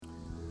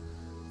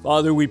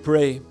Father, we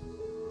pray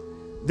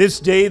this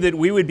day that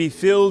we would be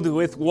filled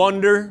with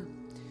wonder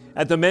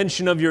at the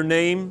mention of your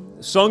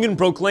name, sung and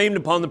proclaimed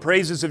upon the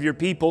praises of your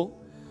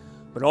people,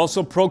 but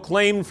also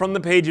proclaimed from the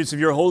pages of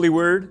your holy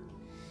word,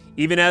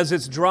 even as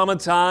it's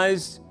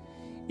dramatized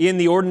in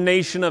the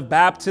ordination of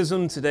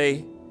baptism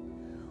today.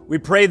 We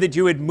pray that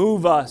you would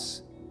move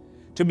us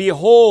to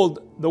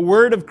behold the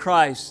word of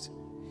Christ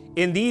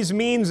in these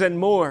means and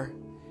more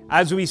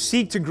as we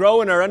seek to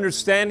grow in our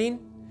understanding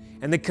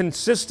and the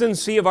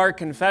consistency of our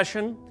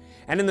confession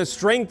and in the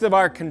strength of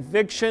our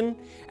conviction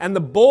and the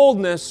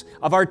boldness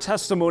of our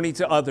testimony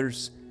to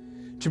others,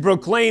 to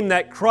proclaim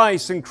that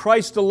Christ and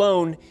Christ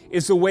alone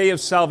is the way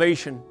of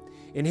salvation.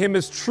 In Him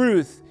is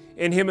truth,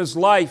 in Him is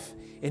life,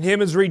 in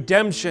Him is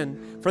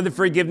redemption for the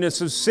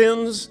forgiveness of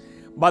sins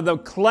by the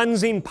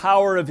cleansing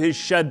power of His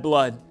shed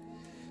blood.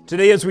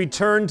 Today, as we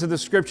turn to the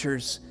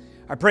Scriptures,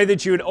 I pray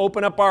that you would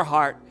open up our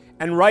heart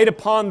and write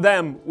upon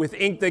them with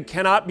ink that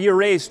cannot be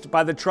erased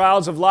by the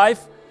trials of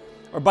life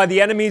or by the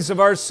enemies of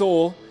our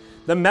soul,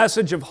 the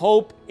message of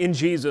hope in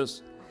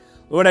Jesus.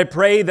 Lord, I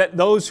pray that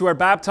those who are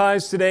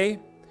baptized today,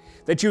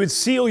 that you would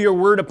seal your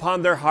word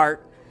upon their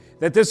heart,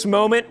 that this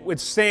moment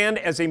would stand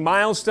as a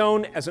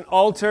milestone, as an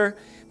altar,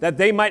 that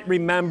they might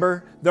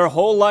remember their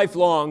whole life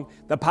long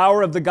the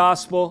power of the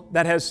gospel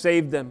that has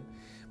saved them.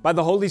 By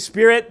the Holy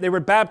Spirit, they were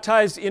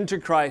baptized into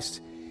Christ.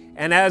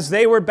 And as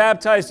they were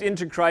baptized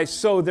into Christ,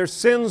 so their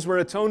sins were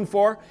atoned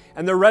for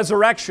and their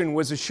resurrection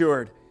was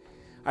assured.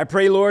 I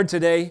pray, Lord,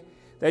 today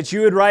that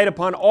you would write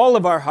upon all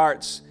of our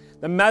hearts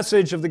the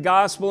message of the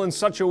gospel in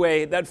such a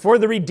way that for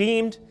the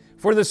redeemed,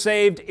 for the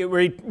saved, it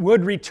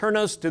would return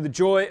us to the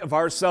joy of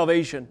our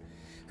salvation.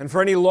 And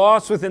for any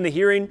lost within the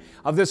hearing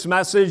of this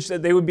message,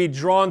 that they would be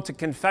drawn to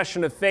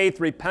confession of faith,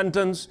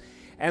 repentance,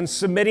 and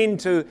submitting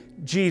to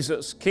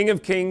Jesus, King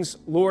of kings,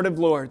 Lord of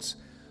lords,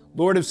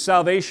 Lord of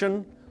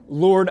salvation,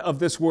 Lord of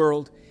this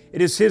world.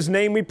 It is His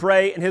name we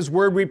pray and His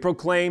word we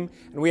proclaim,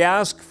 and we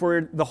ask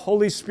for the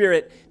Holy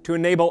Spirit to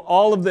enable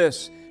all of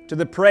this to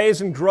the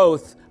praise and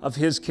growth of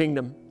His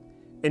kingdom.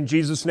 In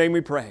Jesus' name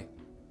we pray.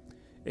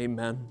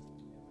 Amen.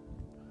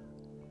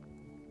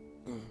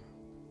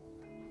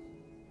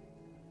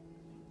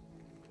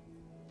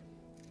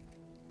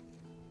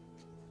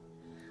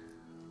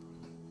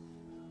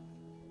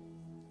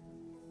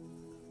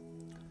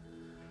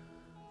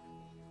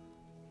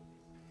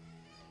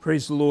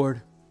 Praise the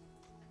Lord.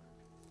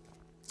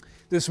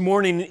 This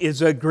morning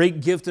is a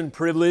great gift and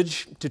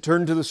privilege to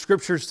turn to the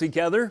Scriptures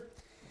together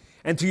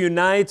and to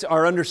unite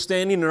our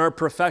understanding and our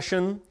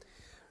profession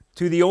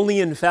to the only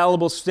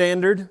infallible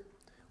standard,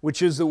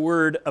 which is the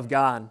Word of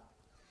God.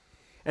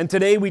 And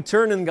today we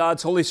turn in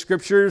God's Holy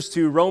Scriptures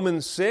to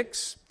Romans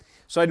 6.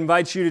 So I'd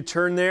invite you to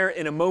turn there.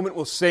 In a moment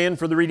we'll stand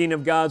for the reading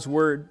of God's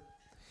Word.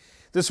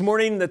 This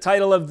morning the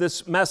title of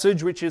this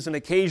message, which is an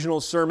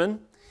occasional sermon,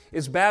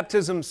 is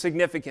Baptism's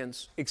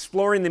Significance,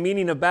 exploring the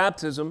meaning of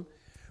baptism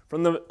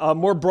from the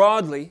more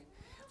broadly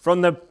from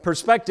the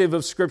perspective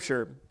of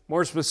Scripture.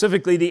 More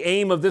specifically, the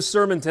aim of this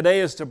sermon today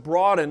is to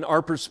broaden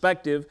our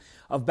perspective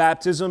of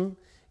baptism,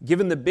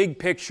 given the big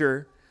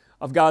picture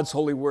of God's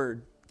holy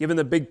word, given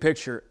the big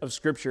picture of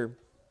Scripture.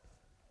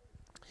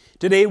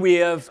 Today we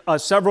have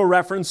several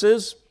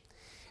references,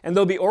 and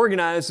they'll be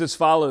organized as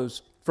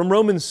follows. From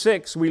Romans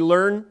 6, we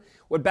learn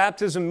what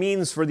baptism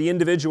means for the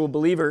individual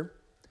believer.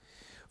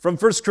 From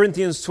 1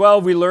 Corinthians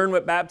 12, we learn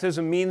what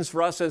baptism means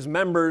for us as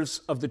members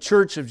of the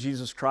Church of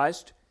Jesus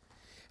Christ.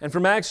 And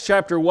from Acts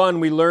chapter 1,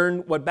 we learn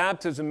what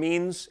baptism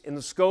means in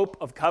the scope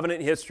of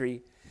covenant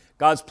history,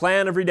 God's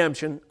plan of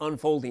redemption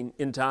unfolding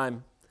in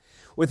time.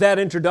 With that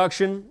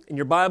introduction, and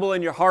your Bible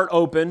and your heart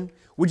open,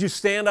 would you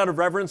stand out of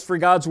reverence for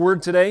God's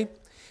Word today?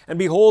 And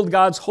behold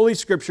God's Holy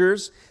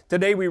Scriptures.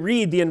 Today we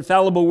read the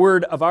infallible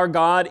Word of our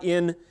God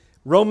in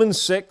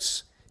Romans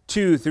 6,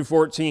 2 through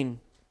 14.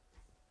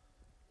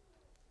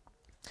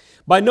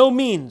 By no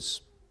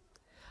means,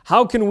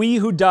 how can we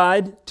who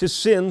died to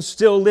sin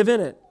still live in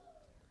it?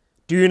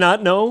 Do you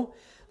not know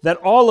that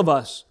all of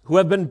us who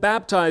have been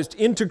baptized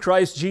into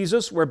Christ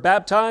Jesus were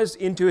baptized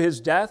into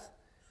His death?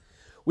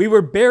 We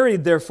were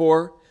buried,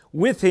 therefore,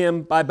 with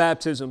Him by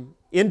baptism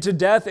into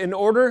death, in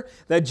order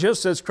that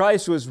just as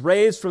Christ was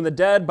raised from the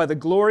dead by the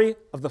glory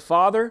of the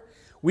Father,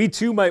 we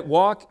too might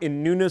walk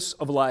in newness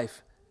of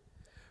life.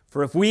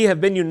 For if we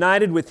have been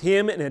united with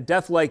Him in a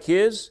death like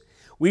His,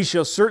 we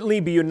shall certainly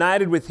be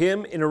united with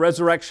Him in a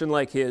resurrection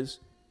like His.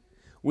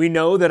 We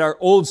know that our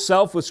old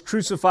self was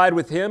crucified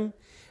with Him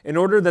in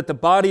order that the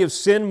body of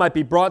sin might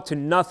be brought to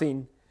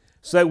nothing,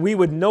 so that we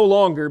would no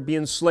longer be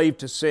enslaved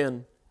to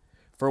sin.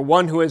 For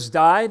one who has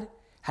died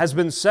has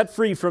been set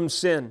free from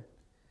sin.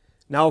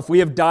 Now if we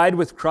have died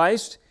with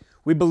Christ,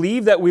 we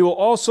believe that we will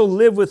also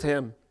live with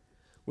Him.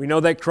 We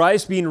know that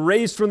Christ, being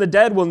raised from the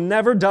dead, will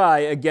never die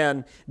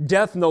again.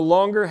 Death no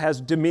longer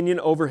has dominion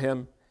over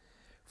Him.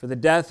 For the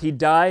death He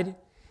died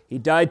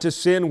to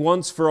sin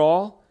once for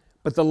all,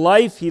 but the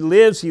life He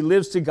lives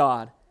to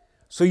God.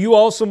 So you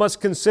also must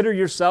consider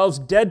yourselves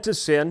dead to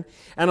sin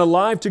and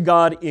alive to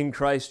God in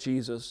Christ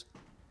Jesus.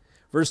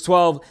 Verse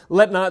 12,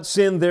 let not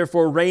sin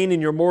therefore reign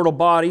in your mortal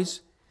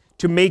bodies,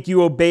 to make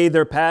you obey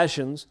their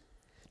passions.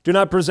 Do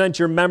not present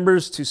your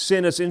members to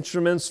sin as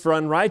instruments for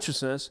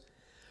unrighteousness,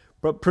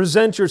 but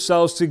present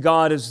yourselves to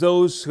God as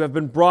those who have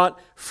been brought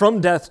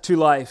from death to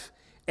life,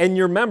 and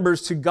your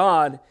members to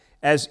God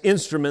as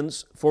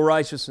instruments for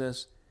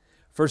righteousness.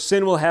 For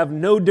sin will have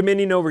no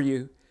dominion over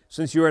you,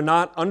 since you are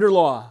not under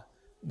law,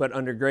 but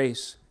under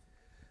grace.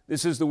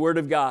 This is the word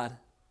of God.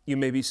 You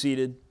may be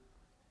seated.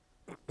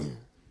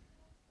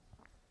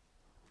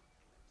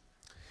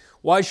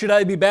 Why should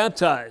I be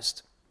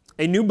baptized?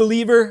 A new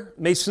believer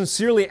may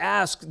sincerely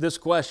ask this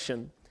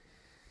question,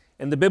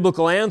 and the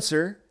biblical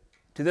answer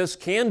to this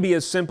can be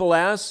as simple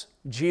as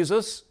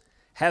Jesus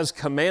has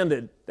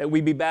commanded that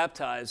we be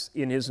baptized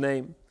in His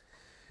name.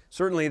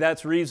 Certainly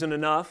that's reason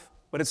enough,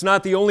 but it's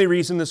not the only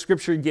reason the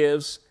Scripture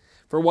gives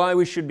for why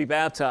we should be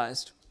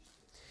baptized.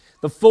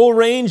 The full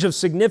range of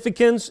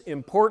significance,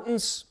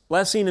 importance,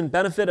 blessing, and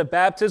benefit of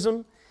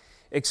baptism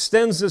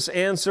extends this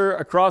answer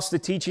across the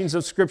teachings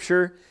of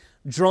Scripture,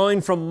 drawing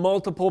from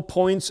multiple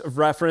points of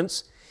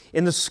reference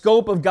in the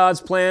scope of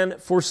God's plan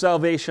for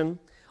salvation,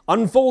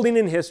 unfolding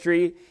in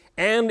history,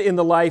 and in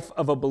the life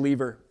of a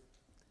believer.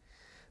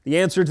 The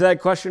answer to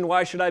that question,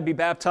 why should I be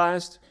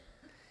baptized,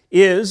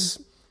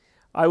 is,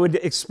 I would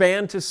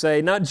expand to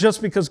say, not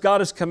just because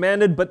God has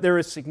commanded, but there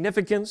is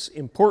significance,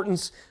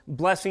 importance,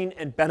 blessing,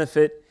 and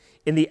benefit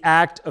in the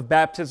act of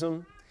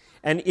baptism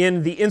and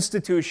in the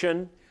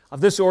institution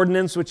of this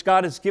ordinance which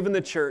God has given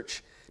the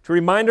church to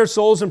remind our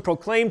souls and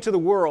proclaim to the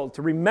world,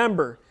 to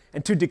remember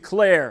and to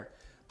declare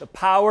the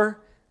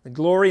power, the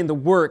glory, and the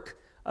work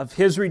of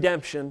His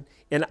redemption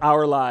in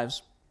our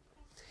lives.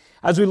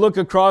 As we look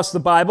across the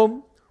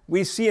Bible,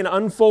 we see an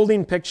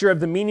unfolding picture of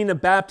the meaning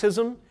of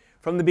baptism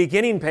from the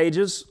beginning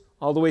pages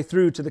all the way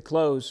through to the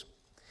close.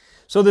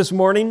 So this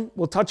morning,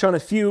 we'll touch on a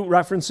few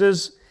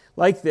references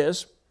like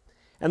this,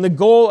 and the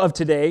goal of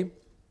today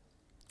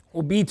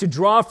will be to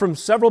draw from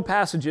several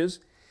passages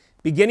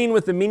beginning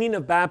with the meaning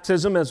of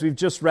baptism, as we've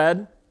just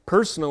read,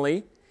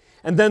 personally,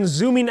 and then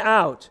zooming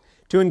out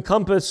to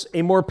encompass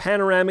a more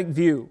panoramic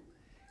view.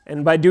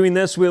 And by doing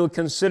this, we'll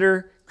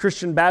consider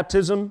Christian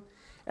baptism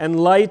in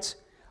light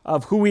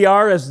of who we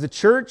are as the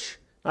church,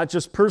 not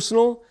just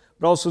personal,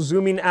 but also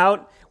zooming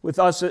out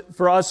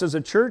for us as a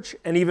church,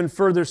 and even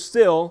further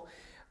still,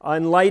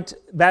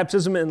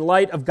 baptism in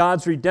light of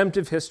God's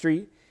redemptive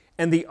history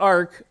and the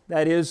arc,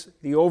 that is,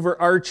 the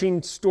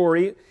overarching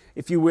story,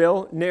 if you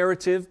will,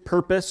 narrative,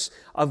 purpose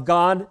of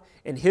God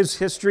and His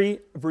history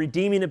of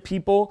redeeming a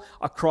people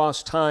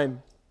across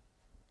time.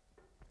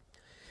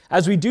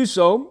 As we do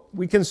so,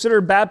 we consider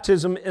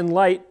baptism in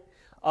light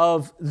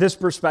of this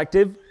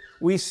perspective.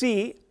 We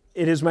see,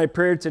 it is my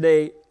prayer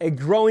today, a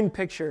growing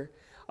picture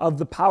of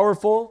the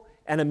powerful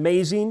and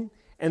amazing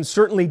and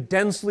certainly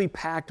densely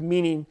packed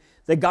meaning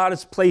that God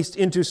has placed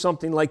into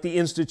something like the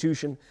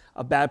institution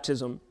of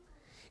baptism.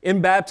 In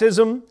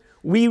baptism,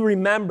 we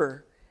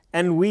remember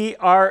and we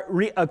are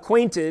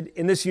reacquainted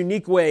in this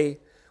unique way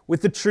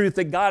with the truth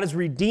that God is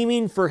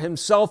redeeming for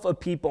Himself a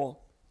people.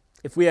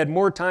 If we had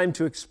more time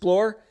to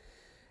explore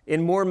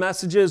in more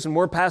messages and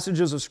more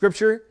passages of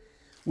Scripture,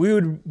 we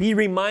would be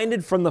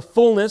reminded from the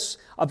fullness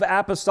of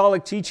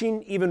apostolic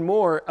teaching even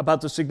more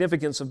about the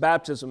significance of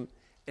baptism.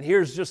 And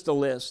here's just a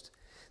list.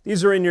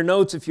 These are in your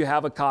notes if you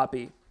have a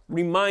copy.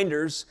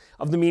 Reminders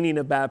of the meaning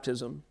of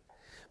baptism.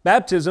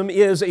 Baptism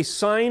is a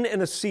sign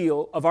and a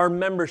seal of our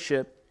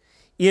membership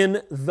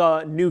in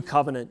the new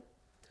covenant.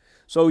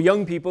 So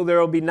young people, there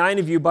will be 9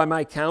 of you by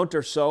my count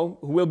or so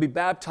who will be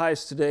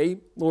baptized today,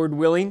 Lord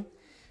willing.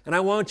 And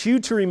I want you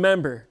to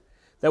remember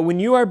that when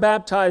you are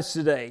baptized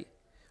today,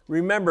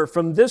 remember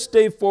from this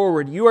day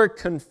forward, you are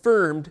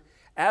confirmed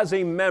as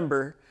a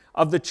member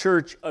of the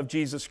church of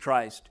Jesus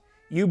Christ.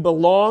 You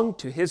belong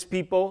to His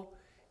people.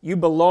 You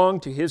belong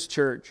to His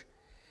church.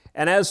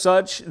 And as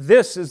such,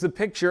 this is the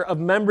picture of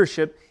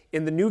membership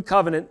in the new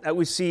covenant that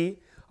we see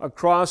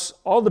across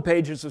all the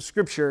pages of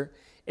Scripture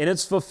in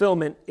its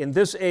fulfillment in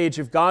this age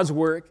of God's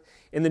work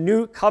in the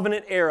new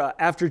covenant era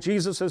after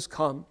Jesus has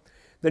come.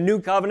 The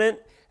new covenant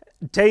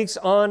takes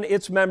on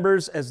its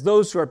members as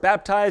those who are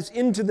baptized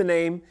into the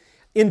name,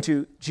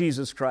 into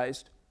Jesus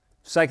Christ.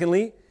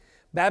 Secondly,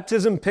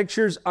 baptism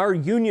pictures our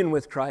union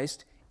with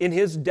Christ in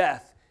His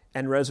death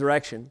and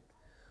resurrection.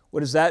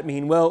 What does that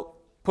mean? Well,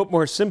 put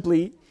more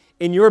simply,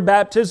 in your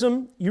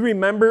baptism, you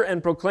remember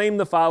and proclaim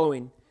the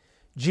following: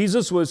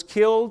 Jesus was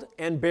killed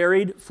and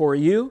buried for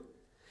you,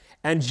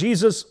 and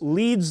Jesus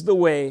leads the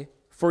way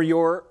for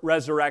your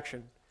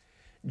resurrection.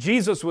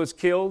 Jesus was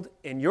killed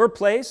in your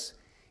place,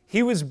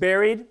 He was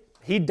buried,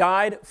 He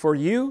died for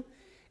you,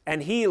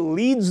 and He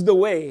leads the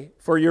way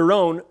for your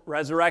own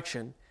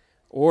resurrection,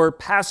 or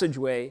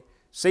passageway,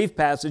 safe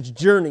passage,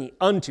 journey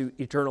unto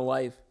eternal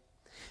life.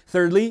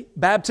 Thirdly,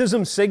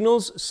 baptism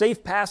signals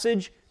safe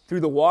passage through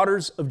the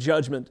waters of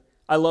judgment.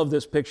 I love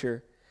this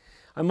picture.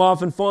 I'm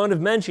often fond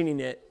of mentioning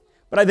it,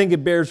 but I think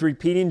it bears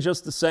repeating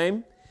just the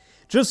same.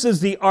 Just as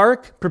the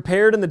ark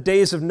prepared in the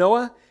days of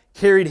Noah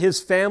carried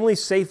his family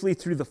safely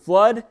through the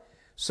flood,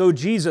 so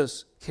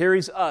Jesus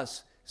carries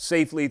us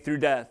safely through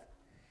death.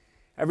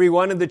 Every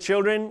one of the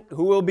children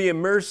who will be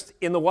immersed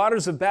in the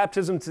waters of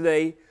baptism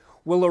today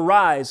will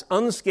arise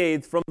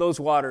unscathed from those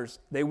waters.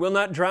 They will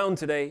not drown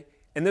today.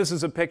 And this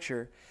is a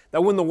picture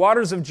that when the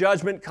waters of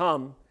judgment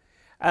come,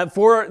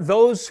 for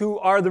those who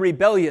are the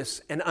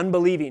rebellious and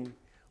unbelieving,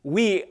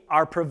 we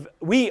are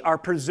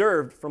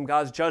preserved from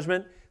God's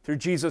judgment through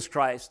Jesus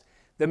Christ,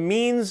 the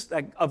means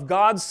of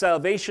God's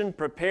salvation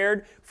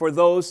prepared for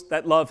those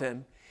that love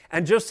Him.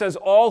 And just as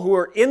all who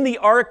are in the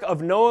ark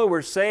of Noah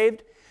were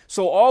saved,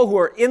 so all who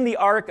are in the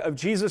ark of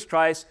Jesus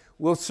Christ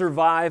will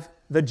survive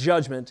the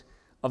judgment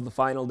of the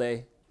final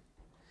day.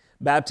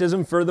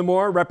 Baptism,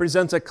 furthermore,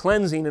 represents a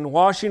cleansing and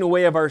washing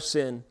away of our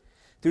sin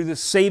through the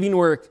saving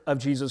work of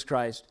Jesus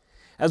Christ.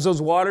 As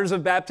those waters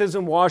of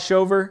baptism wash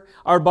over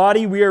our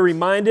body, we are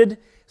reminded,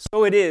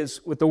 so it is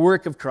with the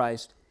work of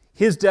Christ.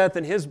 His death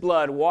and His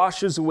blood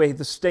washes away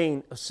the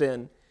stain of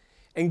sin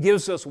and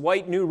gives us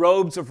white new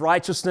robes of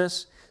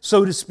righteousness,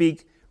 so to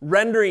speak,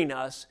 rendering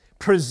us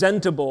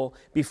presentable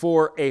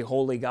before a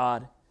holy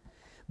God.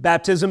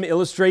 Baptism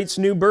illustrates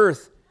new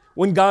birth.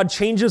 When God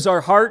changes our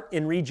heart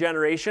in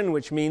regeneration,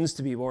 which means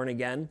to be born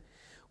again,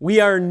 we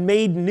are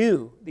made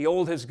new. The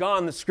old has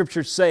gone, the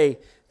Scriptures say,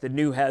 the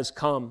new has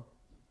come.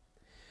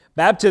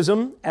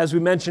 Baptism, as we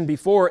mentioned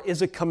before,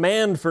 is a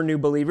command for new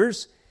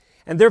believers,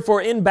 and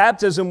therefore in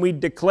baptism we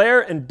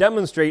declare and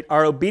demonstrate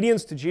our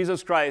obedience to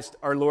Jesus Christ,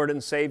 our Lord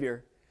and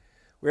Savior.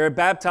 We are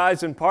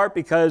baptized in part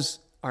because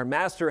our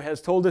Master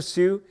has told us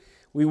to.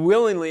 We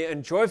willingly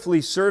and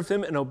joyfully serve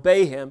Him and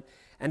obey Him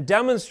and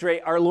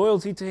demonstrate our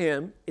loyalty to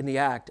Him in the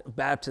act of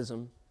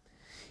baptism.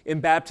 In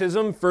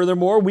baptism,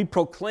 furthermore, we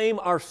proclaim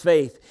our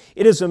faith.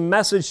 It is a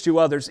message to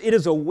others. It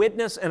is a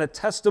witness and a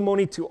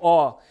testimony to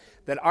all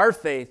that our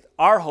faith,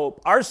 our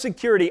hope, our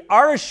security,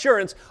 our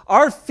assurance,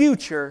 our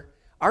future,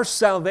 our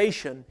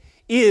salvation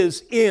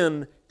is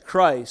in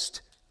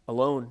Christ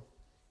alone.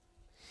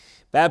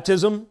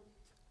 Baptism,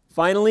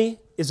 finally,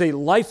 is a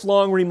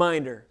lifelong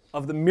reminder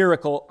of the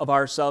miracle of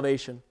our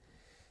salvation.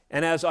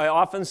 And as I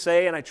often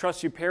say, and I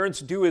trust your parents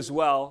do as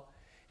well,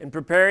 in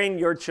preparing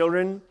your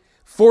children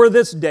for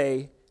this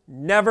day,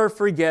 never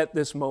forget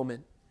this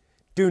moment.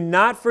 Do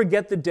not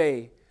forget the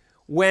day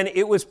when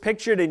it was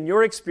pictured in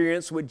your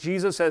experience what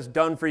Jesus has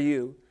done for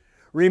you.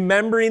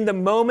 Remembering the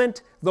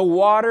moment, the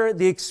water,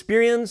 the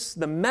experience,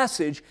 the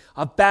message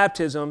of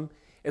baptism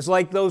is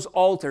like those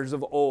altars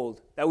of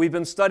old that we've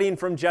been studying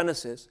from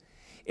Genesis.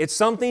 It's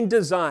something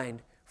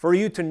designed for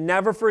you to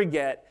never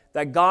forget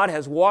that God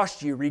has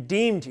washed you,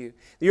 redeemed you,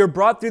 that you're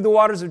brought through the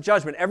waters of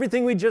judgment.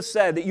 Everything we just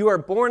said, that you are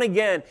born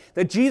again,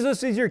 that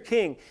Jesus is your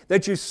King,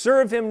 that you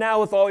serve Him now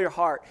with all your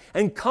heart.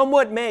 And come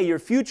what may, your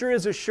future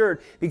is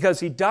assured because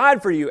He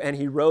died for you and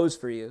He rose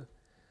for you.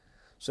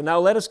 So now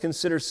let us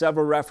consider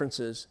several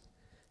references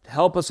to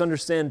help us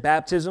understand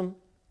baptism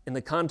in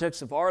the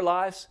context of our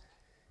lives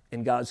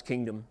in God's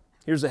kingdom.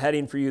 Here's a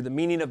heading for you, the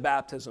meaning of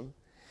baptism.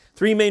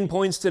 3 main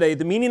points today.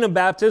 The meaning of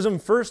baptism,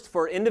 first,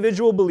 for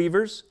individual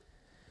believers.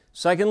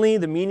 Secondly,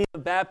 the meaning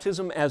of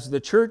baptism as the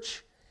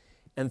church.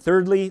 And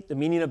thirdly, the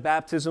meaning of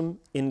baptism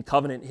in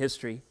covenant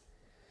history.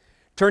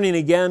 Turning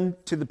again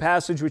to the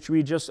passage which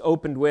we just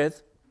opened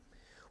with,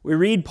 we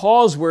read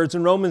Paul's words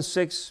in Romans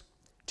 6,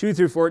 2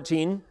 through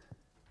 14.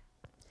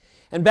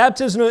 And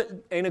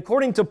baptism, and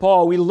according to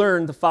Paul, we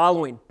learn the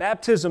following.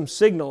 Baptism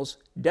signals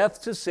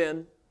death to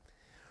sin,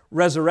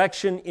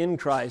 resurrection in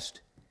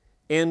Christ,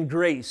 and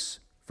grace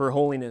for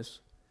holiness.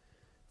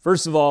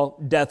 First of all,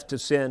 death to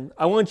sin.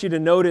 I want you to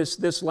notice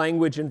this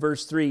language in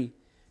verse 3.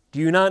 Do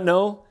you not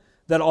know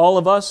that all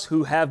of us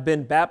who have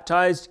been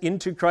baptized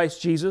into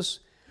Christ Jesus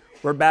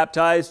were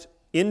baptized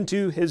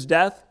into His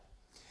death?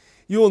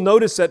 You will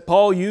notice that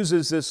Paul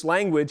uses this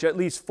language at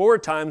least 4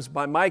 times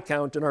by my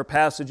count in our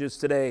passages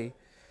today.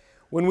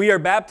 When we are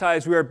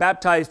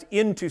baptized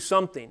into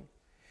something.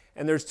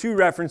 And there's 2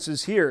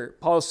 references here.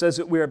 Paul says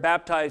that we are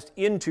baptized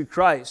into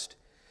Christ.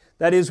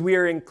 That is, we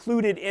are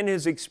included in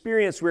His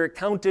experience. We are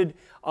counted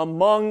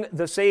among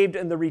the saved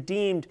and the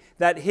redeemed,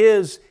 that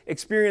His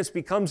experience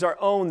becomes our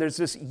own. There's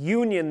this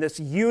union, this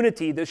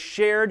unity, this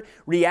shared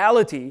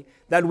reality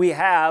that we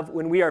have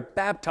when we are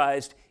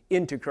baptized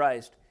into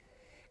Christ.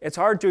 It's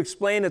hard to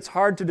explain, it's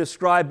hard to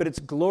describe, but it's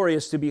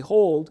glorious to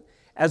behold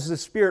as the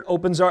Spirit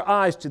opens our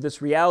eyes to this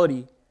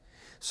reality.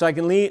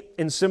 Secondly,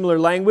 in similar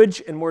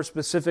language, and more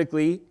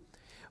specifically,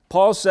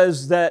 Paul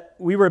says that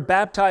we were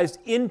baptized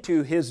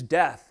into His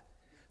death.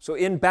 So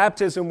in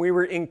baptism, we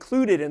were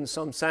included in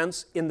some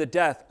sense in the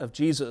death of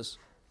Jesus.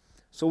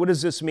 So what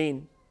does this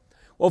mean?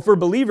 Well, for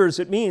believers,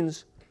 it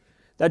means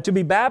that to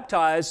be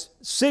baptized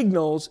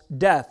signals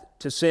death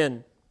to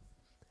sin.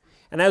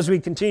 And as we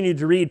continue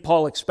to read,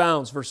 Paul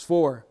expounds, verse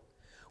 4.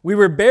 We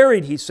were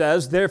buried, he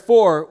says,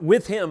 therefore,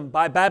 with Him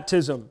by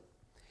baptism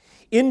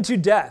into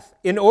death,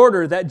 in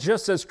order that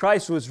just as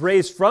Christ was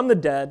raised from the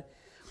dead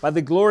by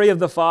the glory of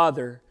the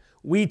Father,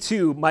 we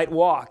too might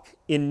walk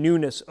in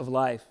newness of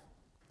life.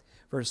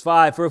 Verse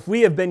 5, for if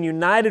we have been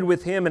united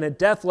with Him in a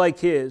death like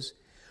His,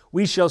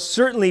 we shall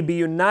certainly be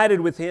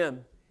united with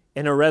Him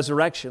in a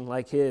resurrection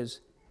like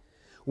His.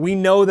 We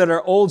know that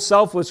our old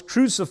self was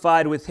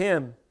crucified with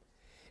Him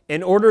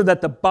in order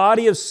that the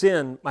body of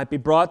sin might be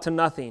brought to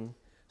nothing,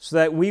 so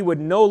that we would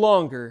no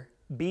longer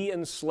be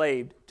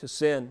enslaved to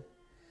sin.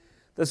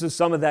 This is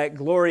some of that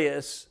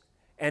glorious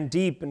and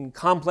deep and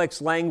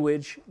complex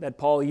language that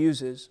Paul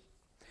uses.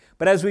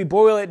 But as we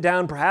boil it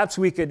down, perhaps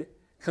we could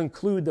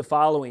conclude the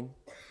following: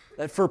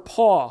 that for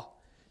Paul,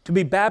 to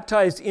be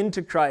baptized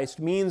into Christ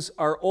means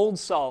our old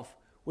self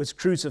was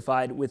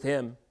crucified with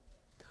him.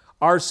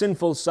 Our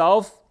sinful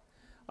self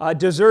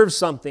deserves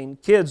something.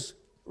 Kids,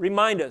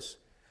 remind us.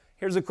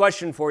 Here's a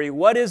question for you.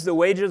 What is the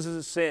wages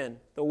of sin?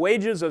 The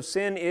wages of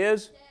sin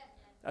is? Death.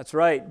 That's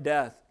right,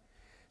 death.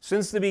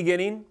 Since the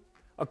beginning,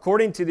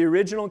 according to the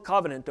original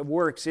covenant of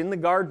works in the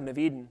Garden of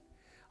Eden,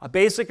 a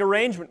basic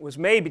arrangement was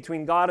made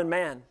between God and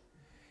man.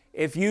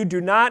 If you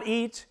do not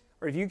eat,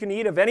 or if you can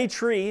eat of any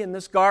tree in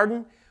this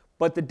garden,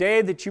 but the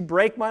day that you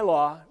break my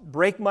law,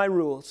 break my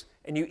rules,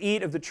 and you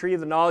eat of the tree of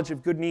the knowledge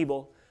of good and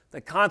evil,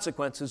 the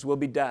consequences will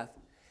be death.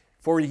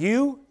 For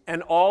you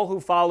and all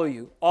who follow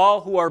you,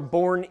 all who are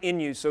born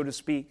in you, so to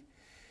speak.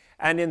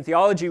 And in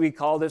theology, we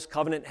call this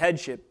covenant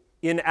headship.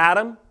 In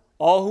Adam,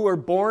 all who are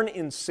born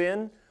in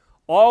sin,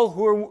 all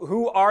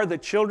who are the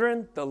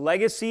children, the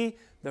legacy,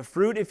 the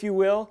fruit, if you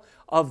will,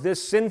 of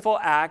this sinful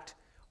act,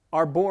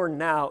 are born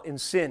now in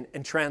sin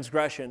and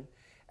transgression.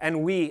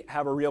 And we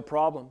have a real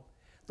problem.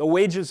 The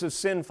wages of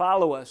sin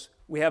follow us.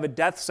 We have a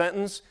death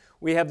sentence.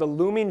 We have the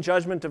looming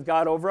judgment of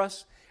God over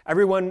us.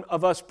 Every one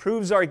of us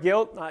proves our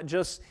guilt, not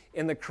just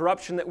in the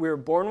corruption that we were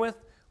born with,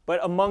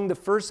 but among the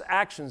first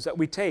actions that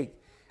we take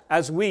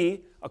as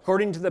we,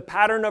 according to the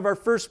pattern of our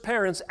first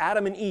parents,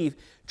 Adam and Eve,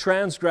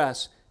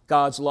 transgress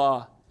God's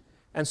law.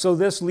 And so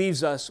this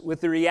leaves us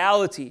with the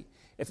reality,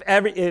 if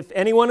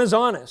anyone is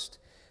honest,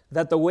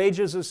 that the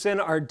wages of sin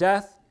are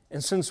death,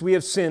 and since we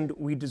have sinned,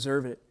 we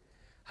deserve it.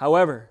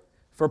 However,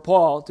 for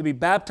Paul, to be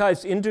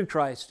baptized into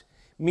Christ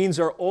means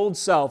our old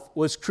self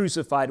was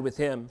crucified with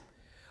him.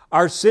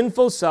 Our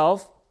sinful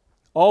self,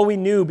 all we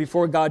knew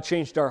before God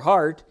changed our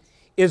heart,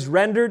 is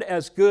rendered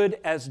as good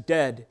as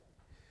dead.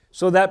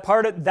 So that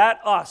part of that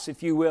us,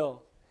 if you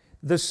will,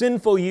 the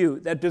sinful you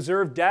that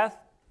deserved death,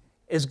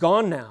 is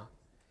gone now.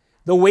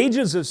 The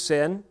wages of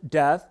sin,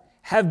 death,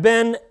 have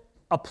been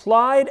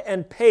applied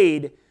and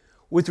paid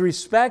with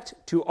respect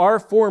to our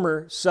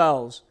former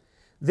selves.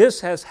 This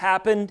has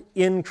happened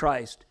in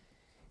Christ.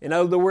 In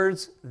other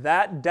words,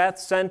 that death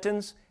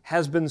sentence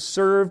has been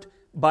served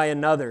by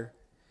another.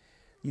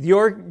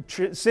 Your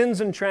sins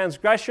and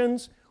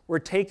transgressions were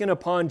taken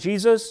upon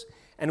Jesus,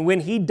 and when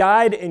He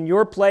died in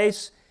your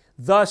place,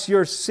 thus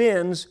your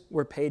sins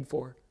were paid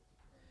for.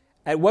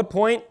 At what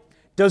point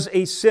does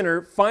a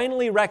sinner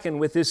finally reckon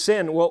with his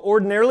sin? Well,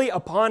 ordinarily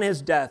upon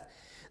his death.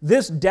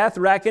 This death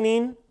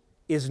reckoning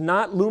is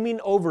not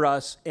looming over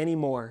us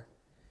anymore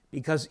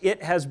because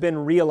it has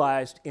been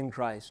realized in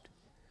Christ.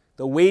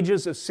 The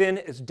wages of sin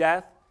is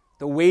death.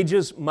 The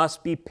wages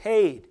must be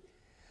paid.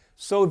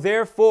 So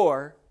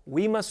therefore,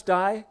 we must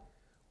die,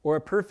 or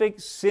a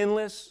perfect,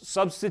 sinless,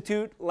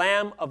 substitute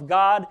Lamb of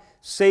God,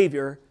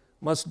 Savior,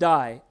 must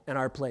die in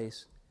our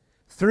place.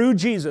 Through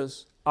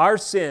Jesus, our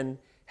sin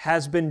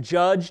has been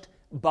judged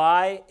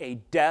by a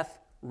death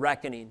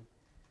reckoning.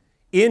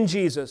 In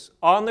Jesus,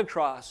 on the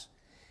cross,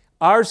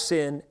 our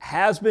sin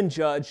has been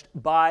judged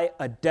by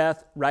a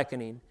death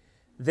reckoning.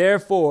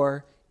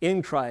 Therefore,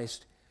 in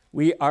Christ,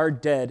 we are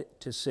dead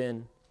to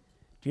sin.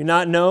 Do you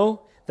not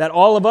know that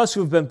all of us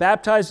who have been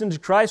baptized into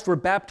Christ were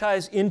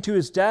baptized into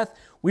His death?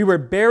 We were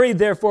buried,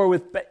 therefore,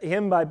 with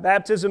Him by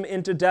baptism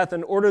into death,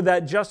 in order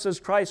that just as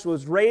Christ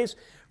was raised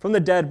from the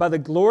dead by the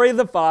glory of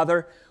the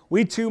Father,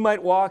 we too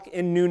might walk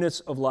in newness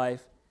of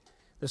life.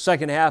 The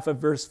second half of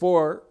verse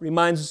 4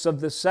 reminds us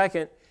of the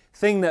second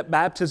thing that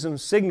baptism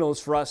signals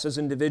for us as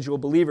individual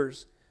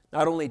believers.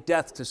 Not only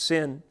death to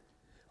sin,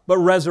 but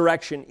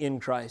resurrection in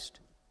Christ.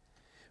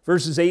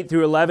 Verses 8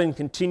 through 11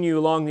 continue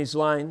along these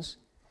lines.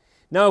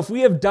 Now, if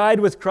we have died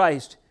with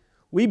Christ,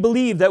 we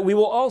believe that we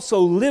will also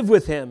live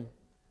with Him.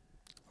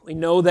 We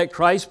know that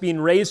Christ, being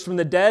raised from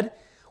the dead,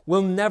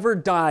 will never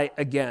die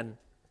again.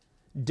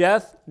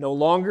 Death no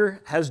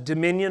longer has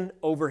dominion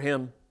over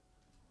Him.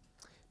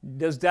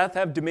 Does death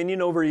have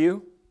dominion over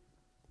you?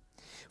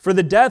 For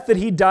the death that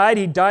He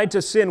died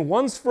to sin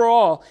once for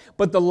all,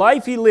 but the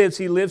life He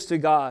lives to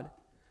God.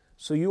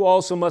 So you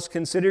also must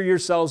consider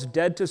yourselves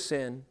dead to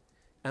sin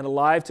and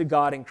alive to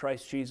God in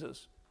Christ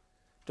Jesus.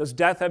 Does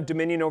death have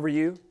dominion over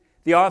you?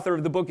 The author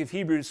of the book of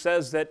Hebrews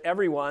says that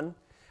everyone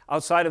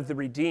outside of the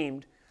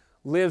redeemed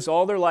lives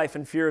all their life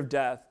in fear of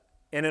death.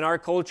 And in our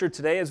culture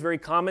today, it's very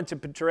common to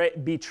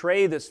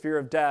betray this fear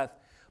of death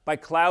by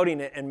clouding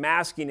it and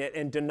masking it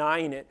and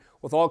denying it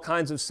with all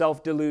kinds of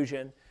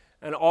self-delusion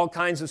and all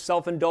kinds of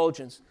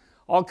self-indulgence,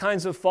 all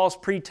kinds of false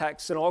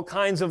pretexts and all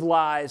kinds of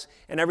lies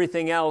and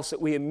everything else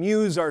that we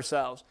amuse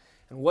ourselves.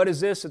 And what is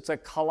this? It's a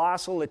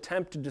colossal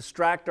attempt to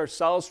distract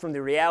ourselves from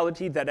the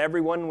reality that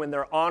everyone, when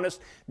they're honest,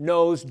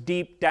 knows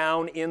deep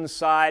down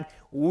inside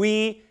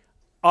we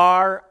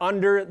are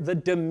under the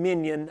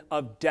dominion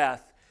of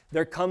death.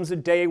 There comes a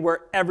day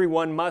where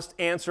everyone must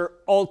answer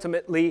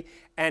ultimately,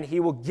 and he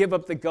will give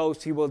up the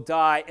ghost, he will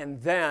die,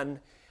 and then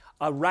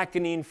a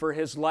reckoning for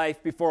his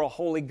life before a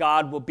holy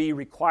God will be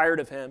required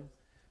of him.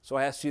 So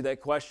I ask you that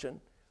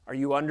question. Are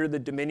you under the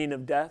dominion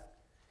of death?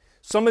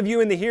 Some of you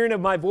in the hearing of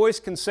my voice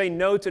can say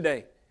no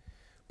today.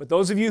 But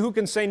those of you who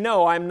can say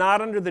no, I'm not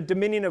under the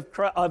dominion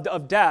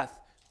of death,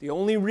 the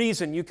only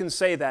reason you can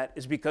say that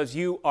is because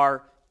you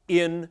are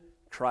in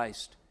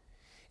Christ.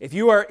 If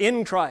you are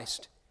in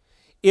Christ,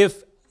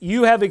 if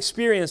you have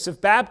experienced,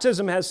 if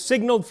baptism has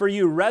signaled for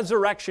you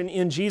resurrection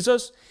in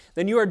Jesus,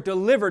 then you are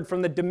delivered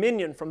from the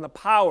dominion, from the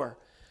power,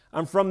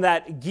 and from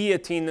that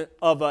guillotine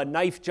of a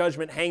knife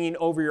judgment hanging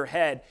over your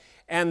head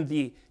and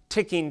the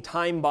ticking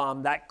time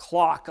bomb, that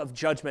clock of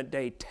judgment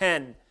day,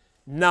 10,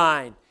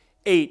 9,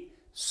 8,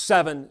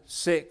 7,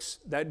 6,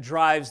 that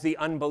drives the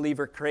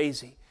unbeliever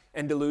crazy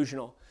and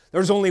delusional.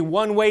 There's only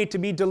one way to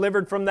be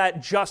delivered from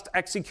that just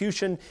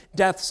execution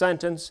death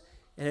sentence,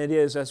 and it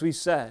is, as we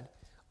said,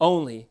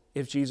 only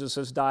if Jesus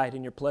has died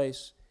in your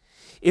place.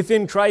 If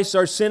in Christ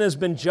our sin has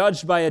been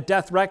judged by a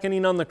death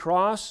reckoning on the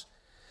cross,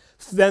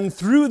 then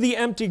through the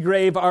empty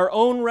grave our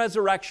own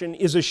resurrection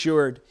is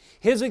assured.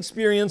 His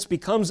experience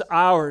becomes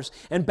ours,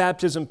 and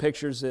baptism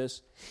pictures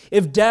this.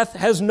 If death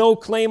has no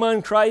claim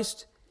on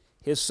Christ,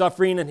 his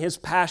suffering and his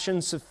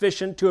passion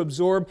sufficient to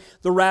absorb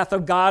the wrath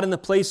of God in the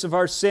place of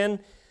our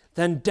sin,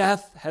 then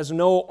death has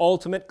no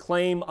ultimate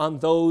claim on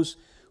those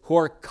who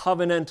are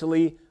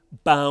covenantally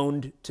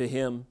bound to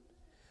him.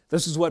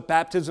 This is what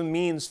baptism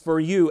means for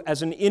you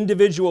as an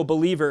individual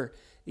believer.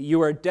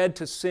 You are dead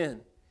to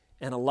sin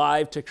and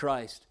alive to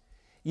Christ.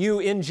 You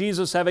in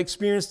Jesus have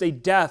experienced a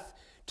death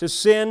to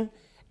sin,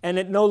 and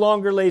it no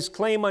longer lays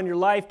claim on your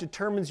life,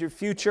 determines your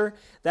future.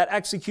 That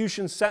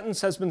execution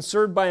sentence has been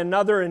served by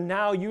another, and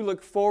now you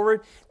look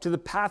forward to the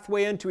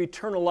pathway into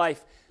eternal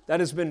life that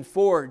has been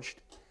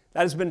forged,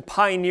 that has been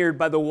pioneered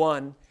by the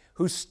one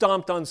who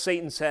stomped on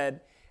Satan's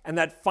head, and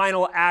that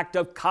final act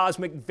of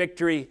cosmic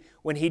victory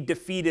when he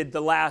defeated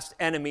the last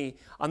enemy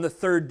on the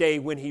third day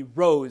when he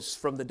rose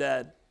from the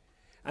dead.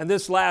 And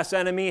this last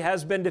enemy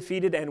has been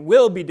defeated and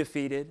will be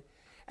defeated,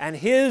 and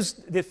his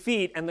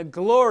defeat and the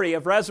glory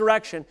of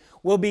resurrection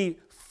will be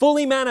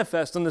fully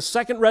manifest on the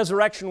second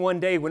resurrection one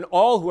day when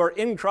all who are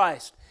in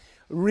Christ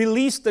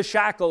release the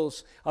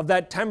shackles of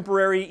that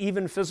temporary,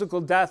 even physical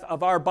death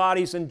of our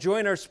bodies and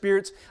join our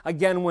spirits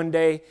again one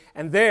day.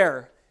 And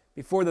there,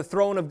 before the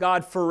throne of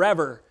God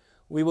forever,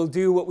 we will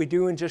do what we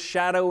do in just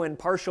shadow and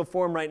partial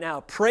form right now.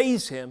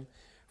 Praise him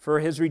for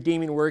his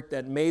redeeming work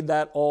that made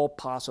that all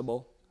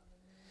possible.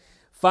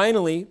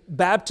 Finally,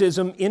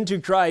 baptism into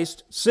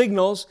Christ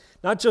signals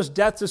not just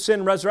death to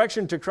sin,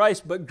 resurrection to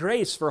Christ, but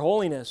grace for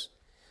holiness.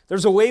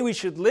 There's a way we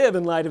should live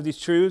in light of these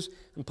truths,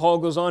 and Paul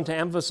goes on to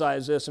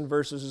emphasize this in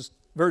verses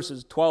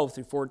 12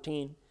 through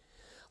 14.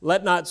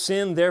 Let not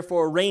sin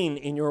therefore reign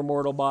in your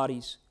mortal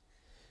bodies,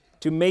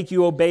 to make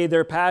you obey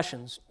their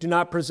passions. Do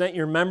not present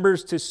your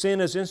members to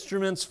sin as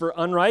instruments for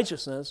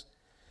unrighteousness,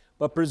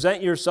 but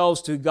present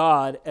yourselves to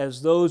God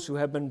as those who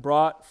have been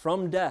brought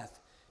from death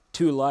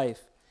to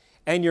life,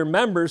 and your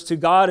members to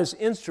God as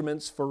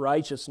instruments for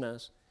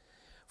righteousness.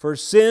 For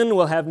sin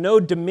will have no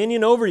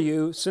dominion over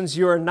you, since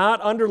you are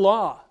not under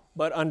law,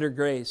 but under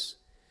grace.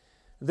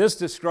 This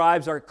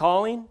describes our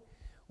calling,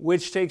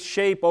 which takes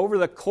shape over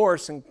the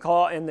course and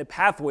the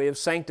pathway of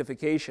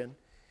sanctification.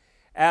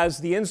 As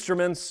the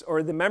instruments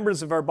or the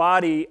members of our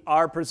body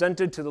are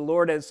presented to the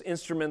Lord as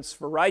instruments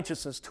for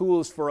righteousness,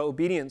 tools for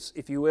obedience,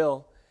 if you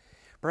will.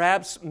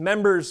 Perhaps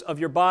members of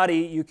your body,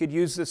 you could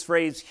use this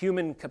phrase,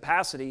 human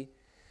capacity.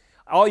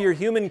 All your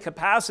human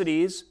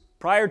capacities,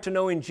 prior to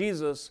knowing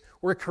Jesus,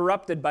 were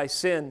corrupted by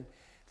sin.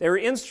 They were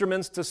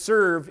instruments to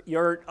serve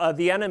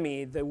the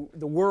enemy, the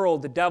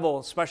world, the devil,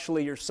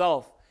 especially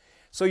yourself.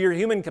 So your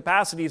human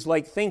capacities,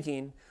 like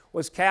thinking,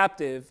 was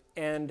captive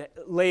and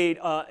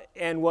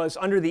was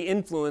under the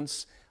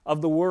influence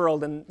of the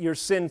world and your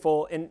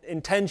sinful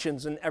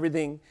intentions and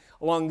everything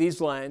along these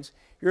lines.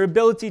 Your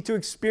ability to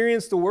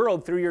experience the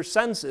world through your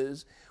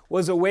senses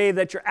was a way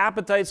that your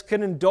appetites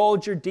could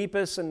indulge your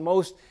deepest and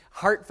most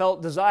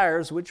heartfelt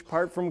desires, which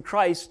apart from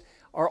Christ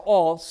are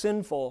all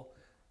sinful,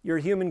 your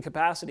human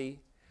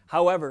capacity.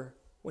 However,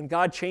 when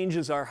God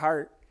changes our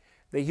heart,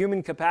 the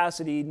human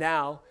capacity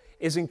now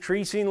is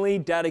increasingly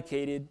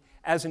dedicated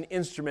as an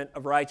instrument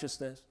of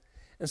righteousness.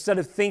 Instead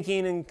of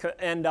thinking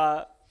and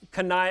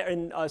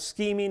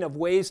scheming of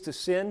ways to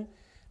sin,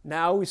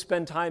 now we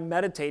spend time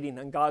meditating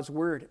on God's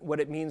Word, what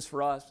it means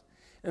for us.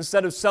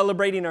 Instead of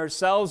celebrating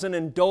ourselves and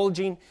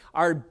indulging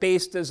our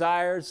base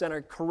desires and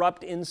our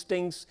corrupt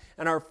instincts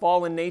and our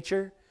fallen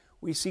nature,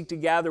 we seek to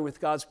gather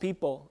with God's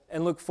people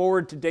and look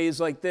forward to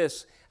days like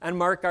this and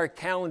mark our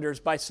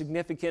calendars by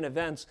significant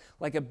events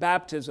like a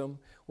baptism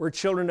where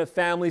children of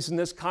families in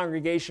this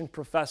congregation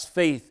profess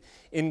faith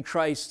in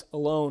Christ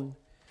alone.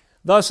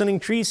 Thus, in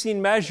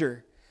increasing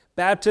measure,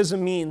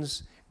 baptism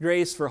means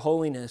grace for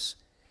holiness.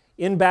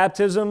 In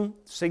baptism,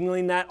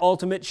 signaling that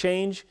ultimate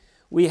change,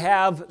 we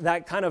have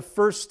that kind of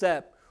first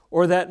step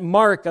or that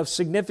mark of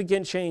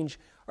significant change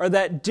or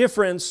that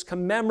difference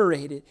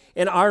commemorated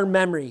in our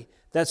memory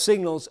that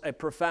signals a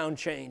profound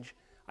change.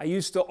 I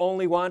used to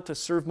only want to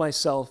serve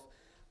myself,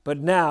 but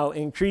now,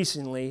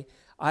 increasingly,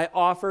 I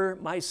offer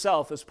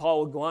myself, as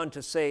Paul would go on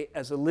to say,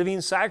 as a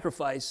living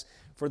sacrifice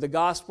for the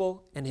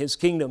gospel and his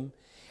kingdom,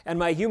 and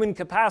my human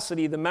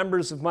capacity, the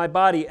members of my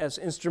body, as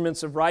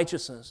instruments of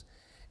righteousness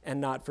and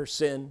not for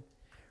sin.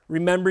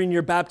 Remembering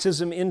your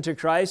baptism into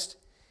Christ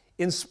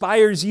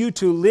inspires you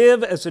to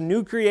live as a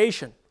new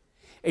creation,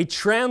 a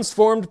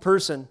transformed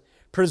person,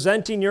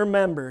 presenting your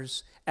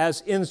members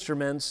as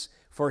instruments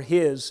for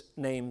his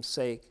name's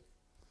sake.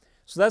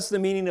 So that's the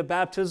meaning of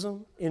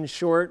baptism, in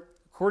short,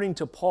 according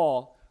to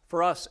Paul,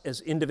 for us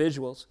as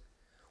individuals.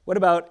 What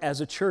about as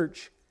a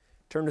church?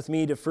 Turn with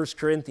me to 1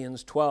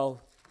 Corinthians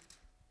 12.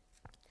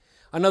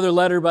 Another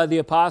letter by the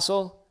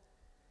apostle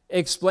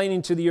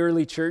explaining to the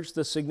early church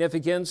the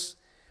significance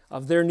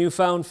of their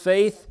newfound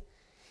faith.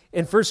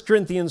 In 1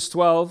 Corinthians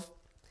 12,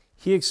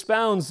 he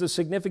expounds the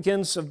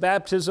significance of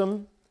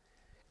baptism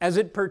as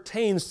it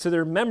pertains to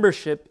their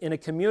membership in a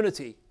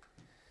community,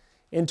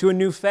 into a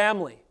new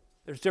family.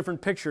 There's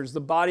different pictures. The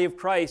body of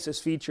Christ is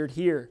featured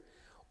here.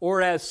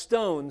 Or as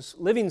stones,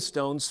 living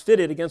stones,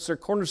 fitted against their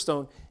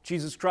cornerstone,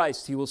 Jesus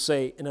Christ, he will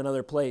say in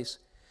another place.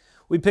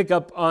 We pick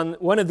up on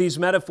one of these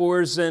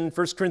metaphors in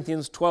 1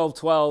 Corinthians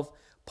 12:12.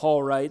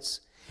 Paul writes,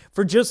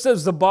 "For just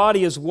as the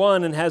body is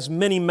one and has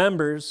many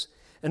members,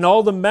 and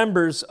all the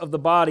members of the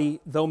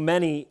body, though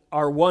many,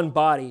 are one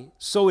body,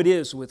 so it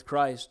is with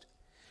Christ.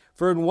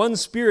 For in one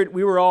Spirit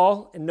we were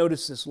all," and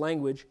notice this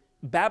language,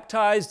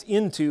 "baptized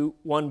into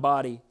one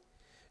body.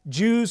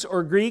 Jews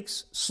or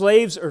Greeks,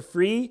 slaves or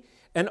free,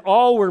 and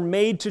all were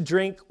made to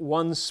drink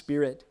one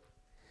Spirit."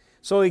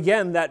 So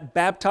again, that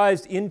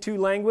baptized into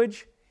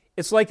language,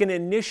 it's like an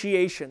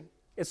initiation.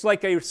 It's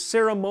like a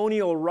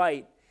ceremonial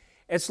rite.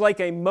 It's like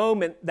a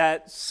moment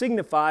that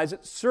signifies,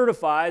 it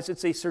certifies,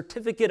 it's a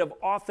certificate of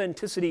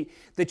authenticity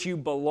that you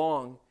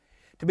belong.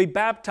 To be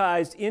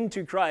baptized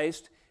into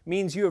Christ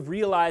means you have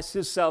realized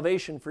his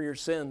salvation for your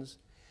sins.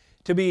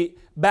 To be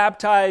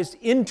baptized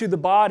into the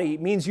body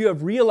means you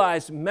have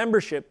realized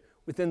membership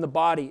within the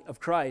body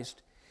of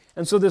Christ.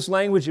 And so this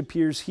language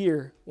appears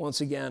here once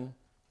again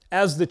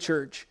as the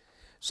church.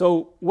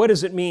 So what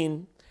does it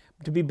mean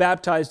to be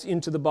baptized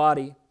into the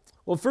body?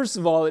 Well, first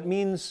of all, it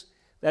means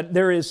that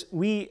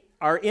we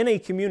are in a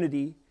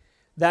community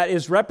that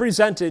is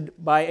represented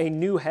by a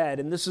new head.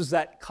 And this is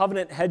that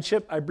covenant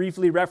headship I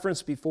briefly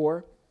referenced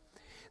before.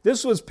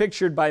 This was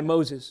pictured by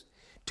Moses.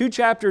 2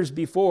 chapters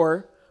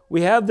before,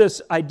 we have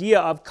this idea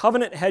of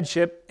covenant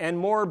headship and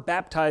more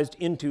baptized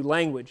into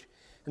language.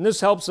 And this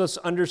helps us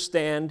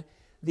understand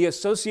the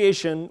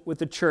association with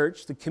the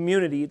church, the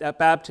community that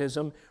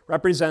baptism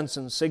represents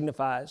and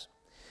signifies.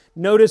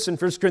 Notice in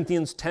 1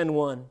 Corinthians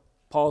 10:1,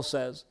 Paul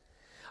says,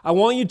 "I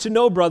want you to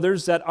know,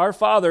 brothers, that our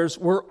fathers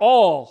were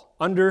all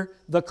under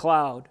the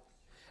cloud,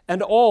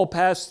 and all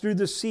passed through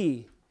the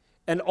sea,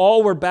 and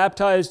all were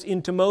baptized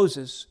into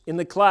Moses in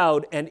the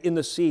cloud and in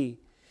the sea,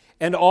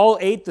 and all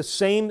ate the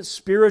same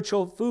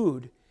spiritual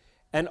food,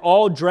 and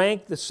all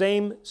drank the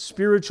same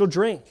spiritual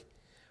drink.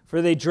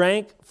 For they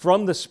drank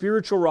from the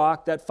spiritual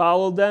rock that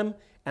followed them,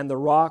 and the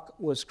rock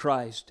was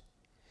Christ."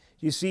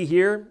 You see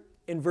here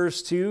in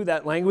verse 2,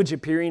 that language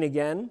appearing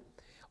again.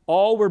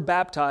 All were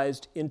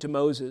baptized into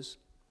Moses.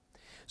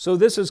 So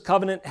this is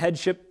covenant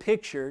headship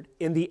pictured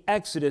in the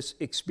Exodus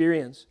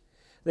experience.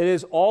 That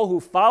is, all who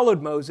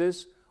followed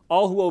Moses,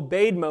 all who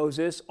obeyed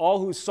Moses, all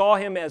who saw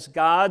him as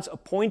God's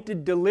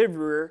appointed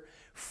deliverer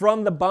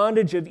from the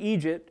bondage of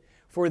Egypt,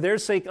 for their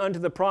sake unto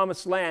the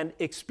promised land,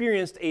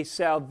 experienced a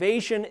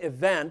salvation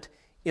event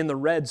in the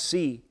Red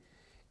Sea.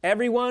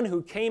 Everyone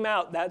who came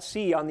out that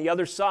sea on the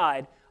other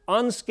side,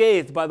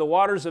 unscathed by the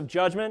waters of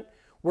judgment,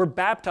 were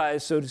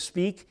baptized, so to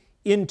speak,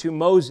 into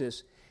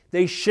Moses.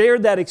 They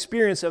shared that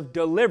experience of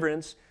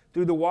deliverance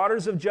through the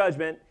waters of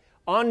judgment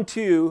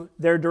unto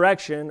their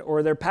direction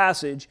or their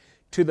passage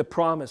to the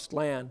promised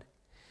land.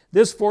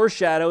 This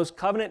foreshadows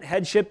covenant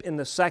headship in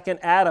the second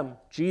Adam,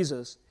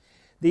 Jesus.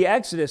 The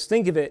Exodus,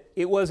 think of it,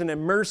 it was an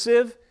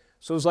immersive,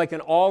 so it was like an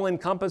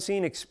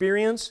all-encompassing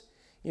experience.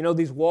 You know,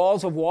 these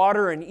walls of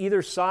water on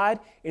either side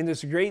in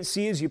this great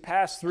sea as you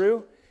pass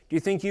through. Do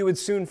you think you would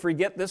soon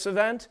forget this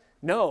event?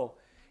 No.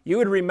 You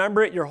would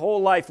remember it your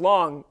whole life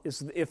long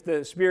if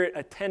the Spirit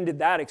attended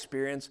that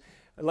experience.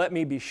 Let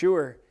me be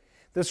sure.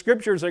 The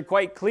Scriptures are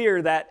quite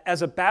clear that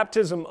as a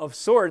baptism of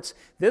sorts,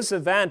 this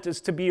event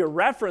is to be a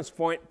reference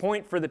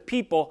point for the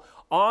people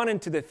on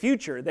into the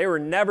future. They were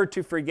never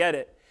to forget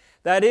it.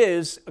 That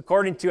is,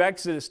 according to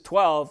Exodus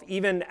 12,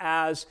 even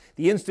as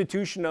the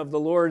institution of the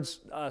Lord's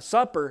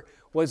Supper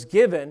was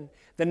given,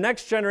 the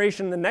next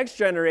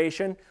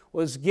generation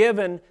was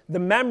given the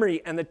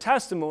memory and the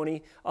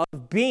testimony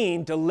of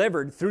being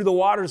delivered through the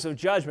waters of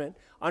judgment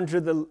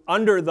under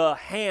the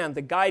hand,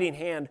 the guiding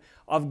hand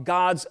of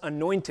God's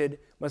anointed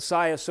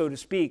Messiah, so to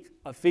speak,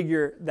 a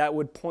figure that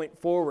would point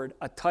forward,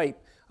 a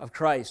type of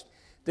Christ.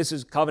 This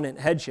is covenant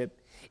headship.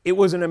 It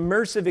was an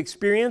immersive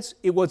experience.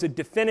 It was a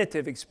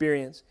definitive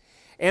experience.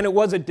 And it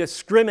was a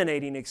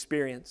discriminating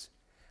experience.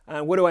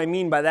 What do I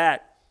mean by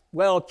that?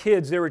 Well,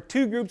 kids, there were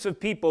two groups of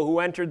people who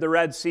entered the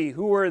Red Sea.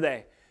 Who were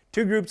they?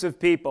 Two groups of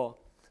people.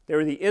 They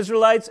were the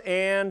Israelites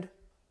and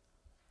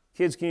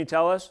Kids, can you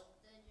tell us?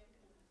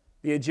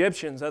 The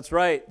Egyptians, that's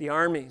right, the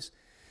armies.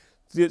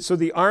 So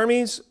the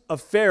armies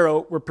of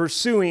Pharaoh were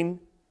pursuing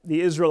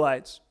the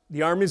Israelites.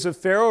 The armies of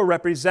Pharaoh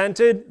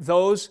represented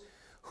those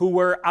who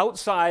were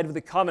outside of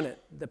the covenant,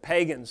 the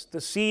pagans,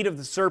 the seed of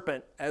the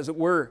serpent, as it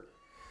were.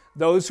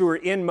 Those who were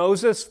in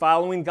Moses,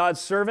 following God's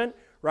servant,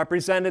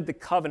 represented the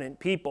covenant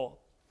people.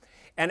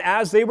 And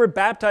as they were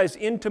baptized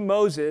into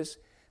Moses,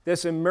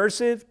 this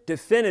immersive,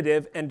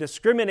 definitive, and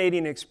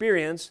discriminating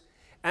experience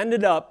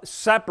ended up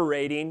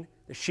separating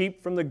the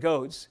sheep from the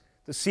goats,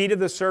 the seed of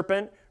the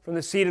serpent from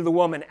the seed of the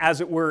woman,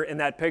 as it were in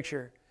that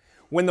picture.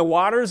 When the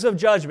waters of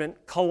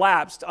judgment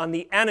collapsed on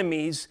the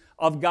enemies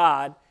of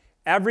God,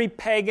 every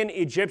pagan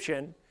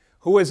Egyptian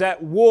who was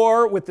at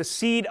war with the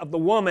seed of the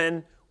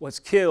woman was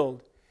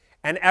killed,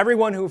 and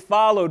everyone who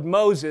followed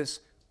Moses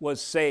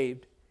was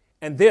saved.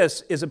 And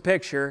this is a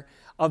picture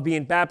of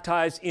being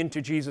baptized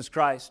into Jesus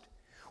Christ.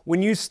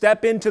 When you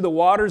step into the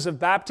waters of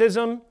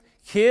baptism,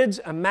 kids,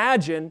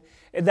 imagine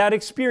that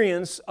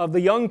experience of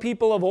the young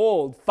people of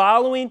old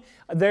following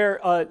their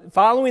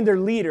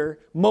leader,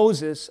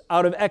 Moses,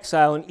 out of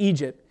exile in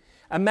Egypt.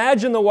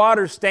 Imagine the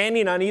water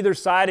standing on either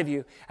side of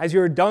you as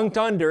you're dunked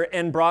under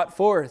and brought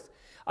forth.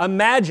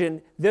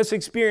 Imagine this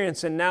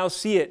experience and now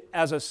see it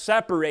as a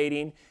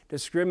separating,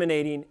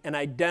 discriminating, and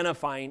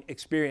identifying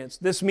experience.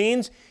 This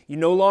means you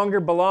no longer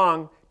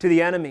belong to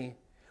the enemy,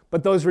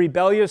 but those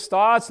rebellious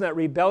thoughts and that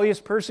rebellious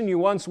person you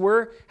once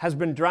were has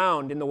been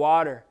drowned in the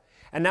water.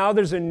 And now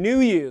there's a new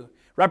you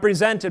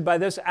represented by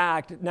this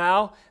act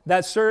now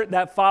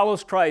that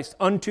follows Christ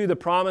unto the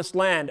promised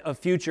land of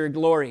future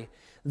glory.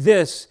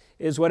 This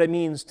is what it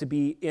means to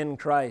be in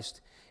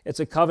Christ. It's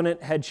a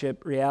covenant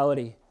headship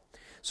reality.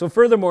 So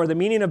furthermore, the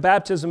meaning of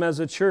baptism as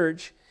a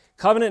church,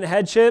 covenant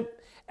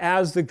headship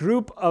as the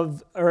group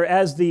of, or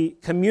as the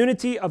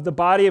community of the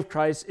body of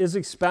Christ is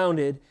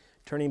expounded,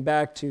 turning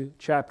back to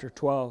chapter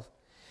 12.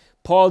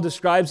 Paul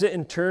describes it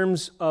in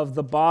terms of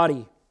the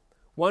body.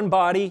 One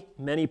body,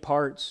 many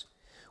parts.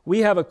 We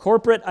have a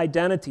corporate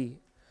identity.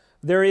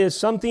 There is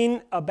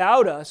something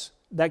about us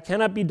that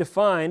cannot be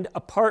defined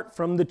apart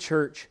from the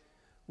church.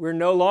 We're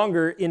no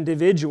longer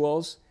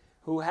individuals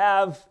who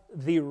have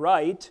the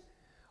right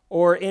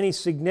or any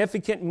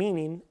significant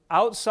meaning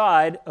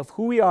outside of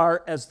who we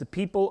are as the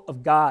people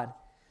of God.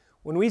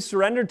 When we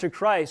surrender to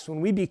Christ,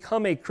 when we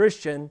become a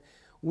Christian,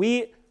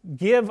 we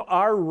give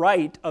our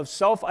right of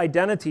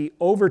self-identity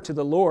over to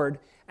the Lord,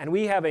 and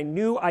we have a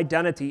new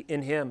identity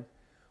in Him.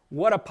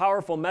 What a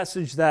powerful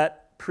message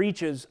that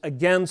preaches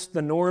against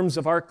the norms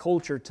of our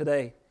culture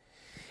today.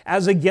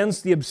 As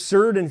against the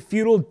absurd and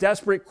futile,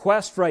 desperate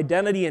quest for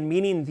identity and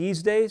meaning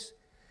these days,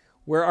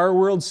 where our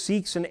world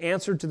seeks an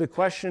answer to the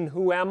question,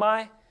 who am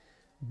I?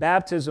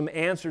 Baptism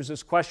answers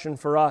this question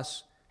for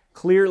us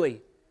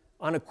clearly,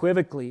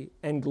 unequivocally,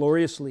 and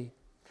gloriously.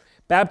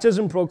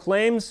 Baptism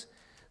proclaims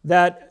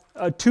that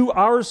to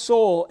our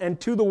soul and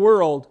to the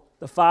world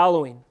the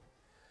following,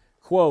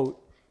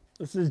 quote,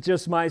 this is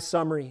just my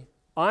summary.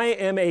 I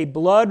am a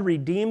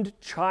blood-redeemed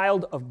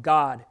child of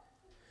God,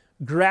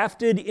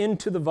 grafted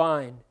into the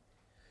vine,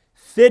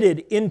 fitted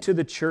into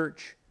the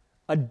church,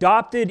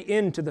 adopted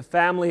into the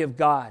family of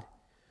God,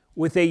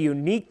 with a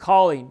unique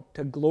calling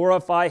to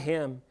glorify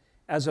Him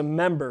as a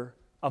member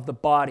of the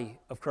body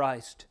of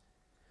Christ.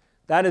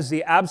 That is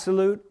the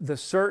absolute, the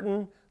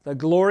certain, the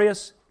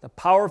glorious, the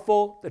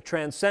powerful, the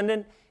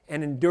transcendent,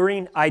 and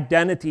enduring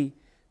identity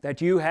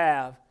that you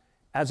have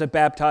as a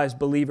baptized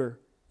believer.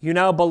 You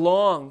now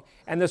belong,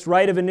 and this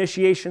rite of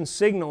initiation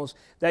signals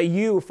that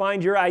you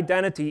find your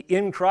identity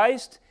in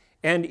Christ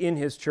and in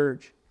His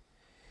church.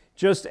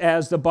 Just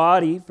as the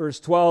body, verse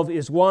 12,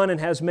 is one and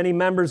has many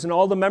members, and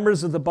all the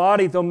members of the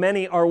body, though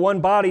many, are one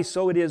body,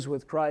 so it is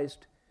with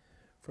Christ.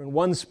 For in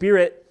one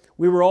Spirit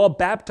we were all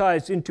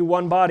baptized into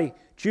one body,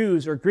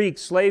 Jews or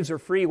Greeks, slaves or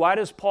free. Why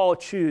does Paul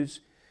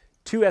choose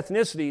two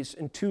ethnicities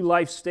and two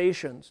life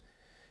stations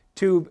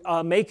to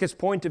make his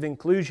point of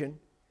inclusion?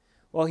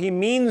 Well, he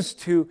means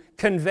to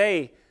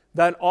convey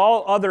that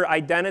all other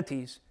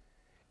identities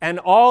and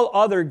all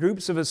other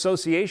groups of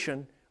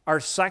association are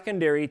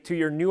secondary to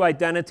your new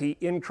identity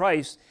in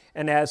Christ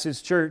and as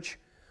His church.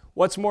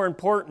 What's more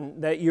important,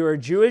 that you are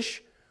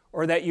Jewish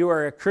or that you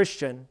are a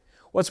Christian?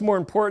 What's more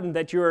important,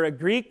 that you are a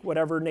Greek,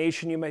 whatever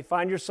nation you may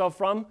find yourself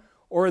from,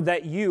 or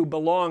that you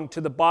belong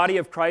to the body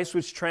of Christ,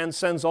 which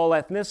transcends all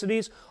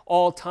ethnicities,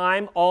 all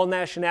time, all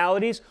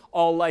nationalities,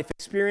 all life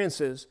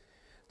experiences?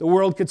 The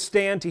world could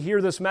stand to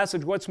hear this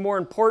message. What's more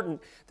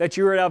important, that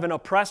you are of an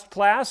oppressed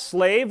class,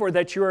 slave, or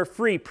that you are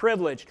free,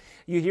 privileged?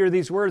 You hear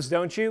these words,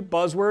 don't you?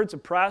 Buzzwords,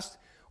 oppressed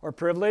or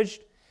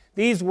privileged.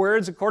 These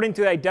words, according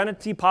to the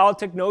identity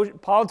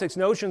politics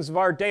notions of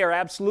our day, are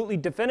absolutely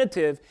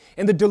definitive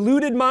in the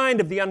deluded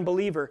mind of the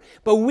unbeliever.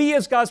 But we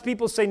as God's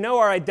people say, no,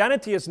 our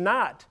identity is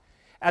not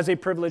as a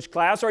privileged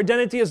class. Our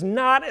identity is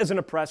not as an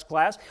oppressed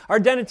class. Our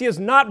identity is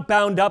not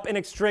bound up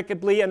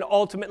inextricably and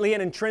ultimately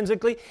and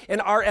intrinsically in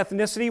our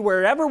ethnicity,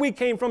 wherever we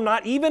came from,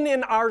 not even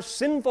in our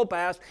sinful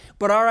past,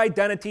 but our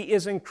identity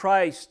is in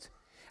Christ.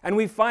 And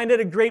we find it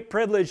a great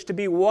privilege to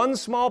be one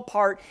small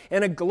part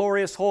in a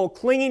glorious whole,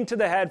 clinging to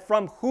the head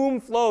from whom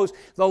flows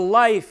the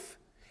life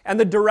and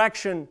the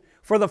direction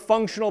for the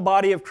functional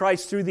body of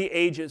Christ through the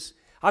ages.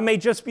 I may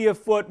just be a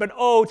foot, but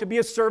oh, to be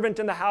a servant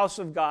in the house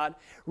of God.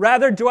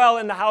 Rather dwell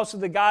in the house of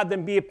the God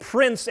than be a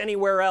prince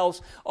anywhere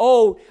else.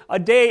 Oh, a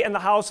day in the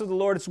house of the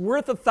Lord, it's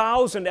worth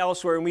 1,000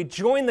 elsewhere. And we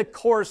join the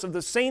course of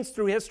the saints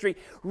through history,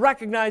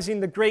 recognizing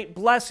the great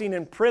blessing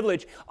and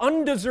privilege,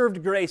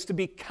 undeserved grace to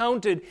be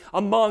counted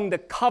among the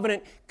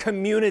covenant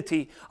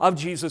community of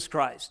Jesus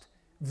Christ.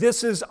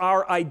 This is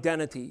our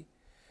identity.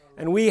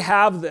 And we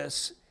have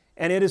this,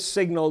 and it is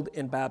signaled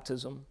in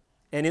baptism.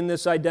 And in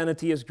this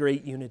identity is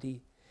great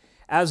unity,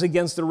 as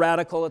against the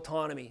radical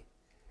autonomy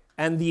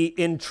and the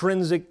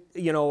intrinsic,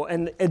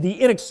 and the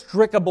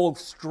inextricable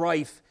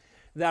strife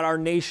that our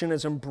nation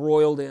is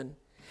embroiled in,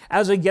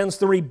 as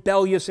against the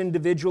rebellious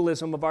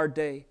individualism of our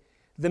day,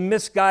 the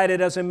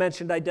misguided, as I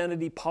mentioned,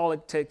 identity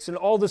politics, and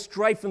all the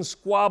strife and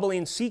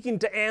squabbling seeking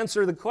to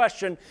answer the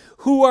question,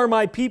 who are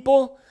my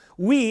people?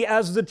 We,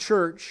 as the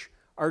church,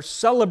 are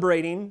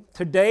celebrating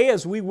today,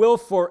 as we will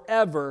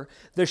forever,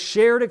 the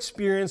shared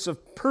experience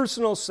of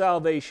personal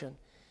salvation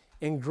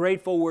in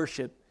grateful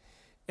worship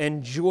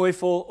and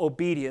joyful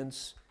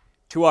obedience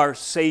to our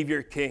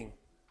Savior King.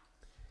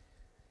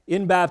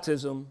 In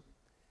baptism,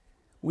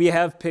 we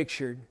have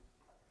pictured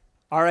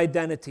our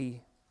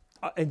identity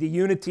and the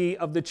unity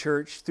of the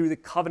church through the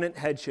covenant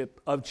headship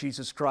of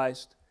Jesus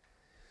Christ.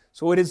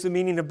 So what is the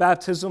meaning of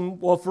baptism?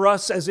 Well, for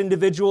us as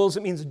individuals,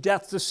 it means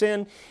death to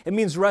sin. It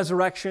means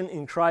resurrection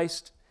in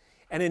Christ,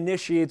 and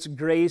initiates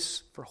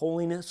grace for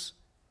holiness.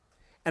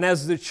 And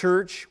as the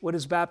church, what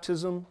is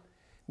baptism?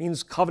 It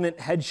means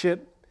covenant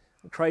headship.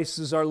 Christ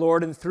is our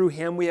Lord, and through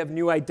Him we have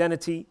new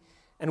identity,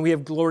 and we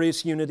have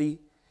glorious unity.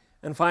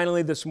 And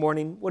finally this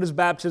morning, what does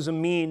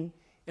baptism mean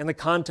in the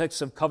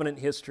context of covenant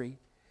history?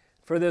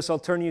 For this, I'll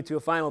turn you to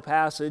a final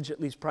passage, at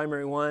least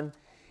primary one,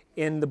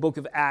 in the book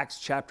of Acts,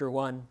 chapter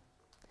 1.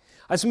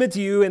 I submit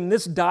to you, in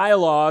this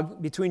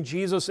dialogue between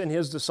Jesus and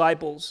His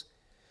disciples,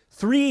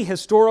 three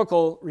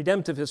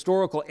redemptive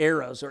historical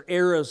eras, or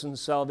eras in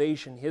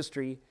salvation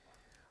history,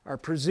 are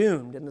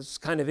presumed, and this is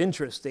kind of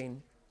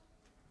interesting.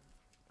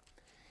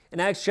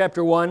 In Acts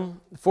chapter 1,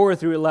 4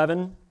 through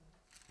 11,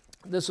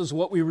 this is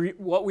what we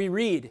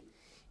read,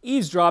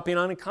 eavesdropping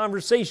on a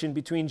conversation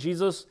between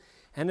Jesus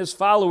and His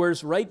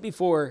followers right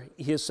before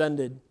He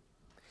ascended.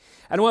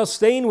 And while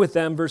staying with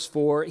them, verse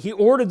 4, He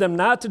ordered them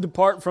not to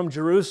depart from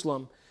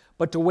Jerusalem,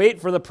 but to wait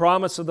for the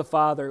promise of the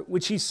Father,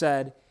 which He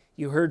said,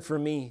 "You heard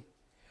from me.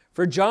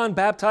 For John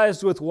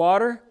baptized with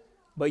water,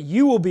 but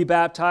you will be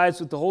baptized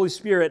with the Holy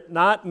Spirit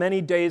not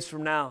many days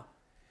from now."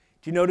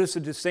 Do you notice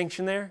a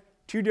distinction there?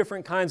 Two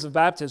different kinds of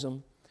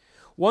baptism.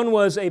 One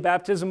was a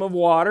baptism of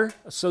water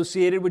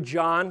associated with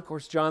John, of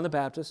course, John the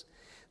Baptist.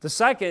 The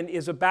second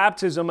is a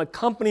baptism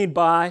accompanied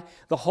by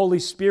the Holy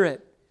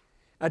Spirit.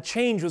 A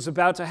change was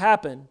about to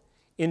happen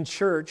in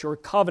church or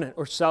covenant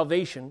or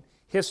salvation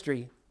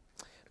history.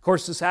 Of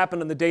course, this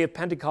happened on the day of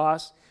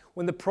Pentecost,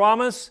 when the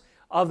promise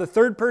of the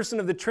third person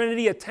of the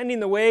Trinity attending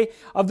the way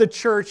of the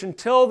church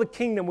until the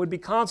kingdom would be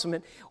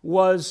consummate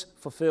was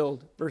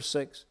fulfilled. Verse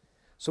 6.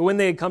 So when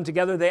they had come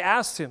together, they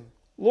asked Him,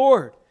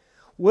 "Lord,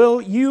 will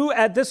you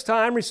at this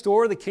time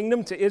restore the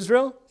kingdom to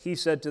Israel?" He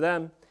said to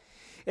them,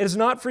 "It is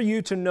not for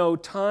you to know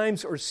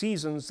times or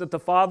seasons that the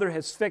Father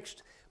has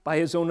fixed by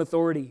His own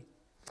authority.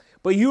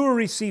 But you will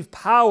receive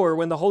power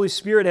when the Holy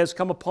Spirit has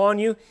come upon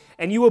you,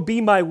 and you will be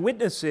my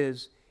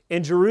witnesses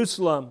in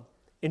Jerusalem,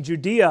 in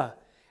Judea,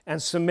 and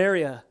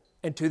Samaria,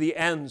 and to the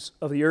ends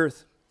of the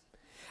earth."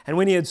 And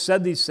when He had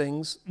said these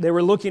things, they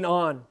were looking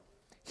on.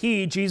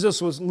 He,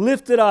 Jesus, was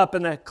lifted up,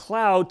 and a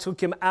cloud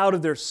took Him out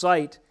of their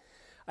sight.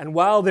 And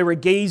while they were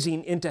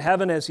gazing into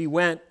heaven as He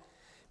went,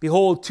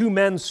 behold, two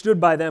men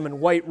stood by them in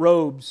white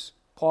robes.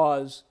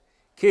 Pause.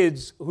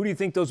 Kids, who do you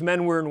think those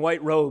men were in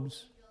white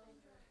robes?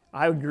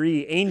 I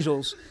agree,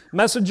 angels.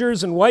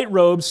 Messengers in white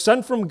robes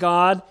sent from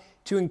God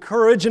to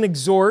encourage and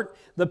exhort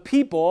the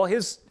people,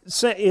 His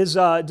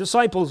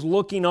disciples,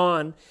 looking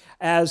on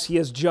as He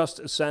has just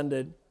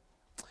ascended.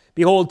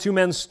 Behold, two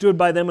men stood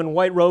by them in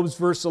white robes,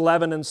 verse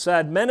 11, and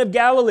said, "Men of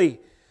Galilee,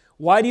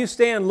 why do you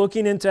stand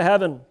looking into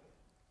heaven?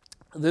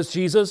 This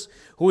Jesus,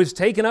 who is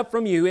taken up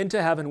from you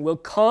into heaven, will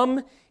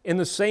come in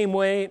the same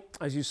way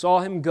as you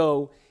saw Him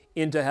go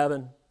into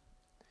heaven."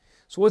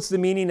 So what's the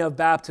meaning of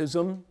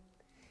baptism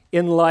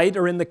in light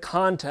or in the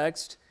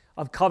context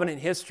of covenant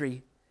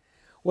history?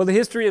 Well, the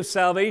history of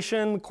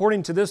salvation,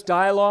 according to this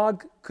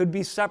dialogue, could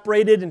be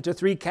separated into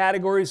three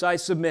categories, I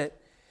submit.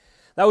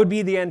 That would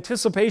be the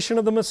anticipation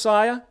of the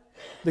Messiah,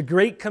 the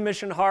Great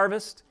Commission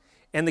harvest,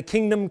 and the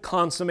kingdom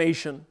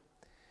consummation.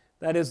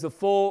 That is the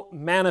full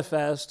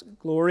manifest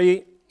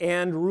glory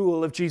and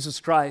rule of Jesus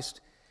Christ.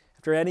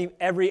 After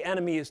every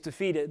enemy is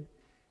defeated,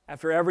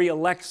 after every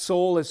elect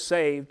soul is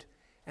saved,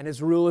 and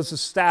His rule is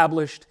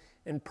established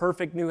in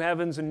perfect new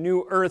heavens and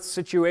new earth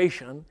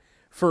situation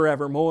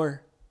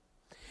forevermore.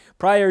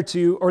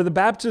 The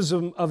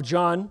baptism of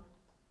John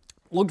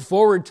looked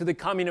forward to the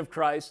coming of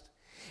Christ.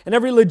 And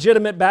every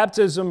legitimate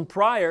baptism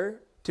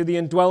prior to the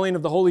indwelling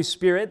of the Holy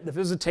Spirit, the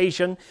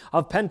visitation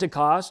of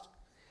Pentecost,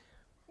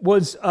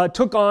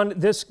 took on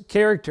this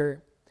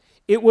character.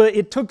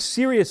 It took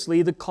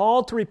seriously the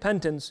call to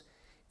repentance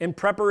in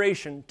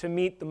preparation to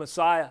meet the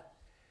Messiah.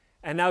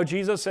 And now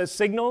Jesus has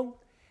signaled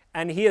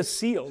and he has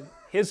sealed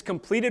his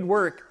completed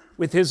work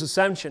with his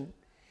ascension.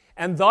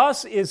 And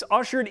thus is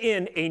ushered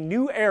in a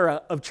new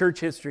era of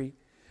church history.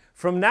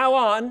 From now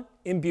on,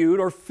 imbued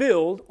or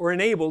filled or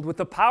enabled with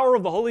the power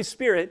of the Holy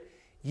Spirit,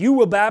 you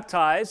will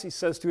baptize, he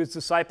says to his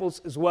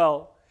disciples as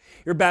well.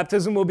 Your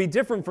baptism will be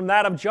different from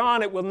that of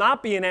John. It will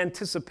not be in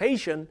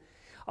anticipation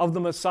of the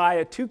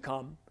Messiah to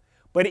come,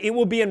 but it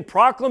will be in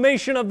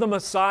proclamation of the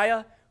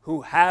Messiah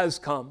who has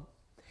come.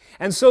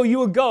 And so you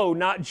will go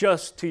not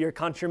just to your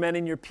countrymen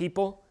and your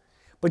people,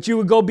 but you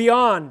will go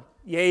beyond,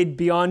 yea,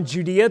 beyond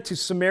Judea to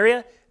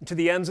Samaria and to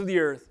the ends of the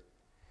earth.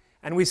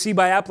 And we see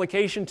by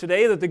application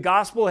today that the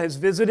gospel has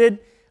visited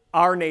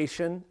our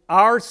nation,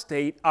 our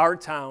state, our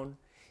town.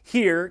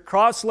 Here,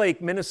 Cross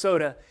Lake,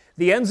 Minnesota,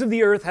 the ends of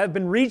the earth have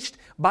been reached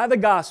by the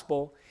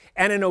gospel,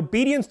 and in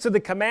obedience to the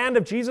command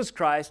of Jesus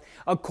Christ,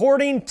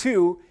 according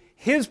to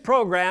his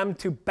program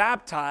to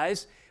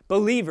baptize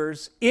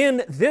believers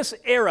in this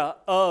era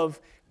of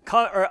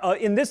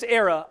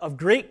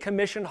Great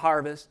Commission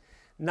harvest,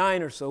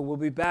 9 or so will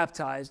be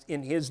baptized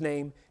in his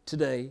name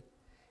today.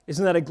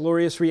 Isn't that a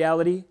glorious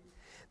reality?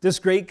 This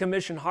Great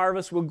Commission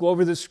harvest, we'll go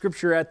over the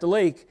scripture at the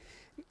lake,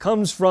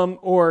 comes from,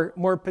 or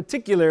more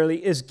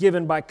particularly, is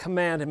given by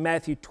command in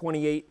Matthew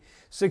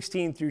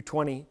 28:16 through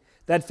 20.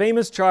 That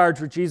famous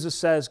charge where Jesus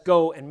says,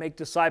 "Go and make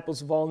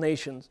disciples of all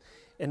nations,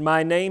 in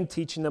my name,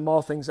 teaching them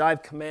all things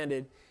I've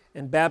commanded,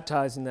 and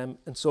baptizing them,"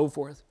 and so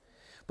forth.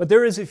 But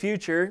there is a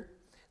future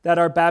that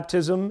our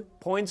baptism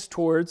points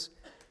towards,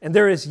 and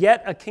there is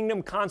yet a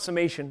kingdom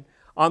consummation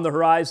on the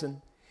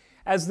horizon.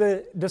 As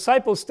the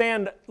disciples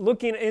stand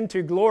looking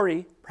into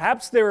glory,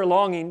 perhaps they were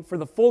longing for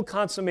the full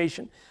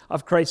consummation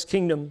of Christ's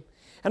kingdom.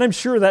 And I'm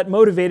sure that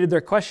motivated their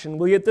question,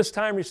 will you at this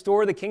time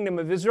restore the kingdom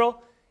of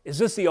Israel? Is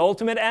this the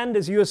ultimate end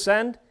as you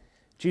ascend?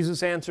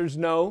 Jesus answers,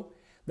 no.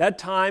 That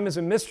time is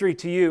a mystery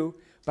to you,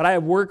 but I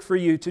have work for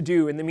you to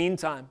do in the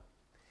meantime.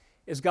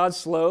 Is God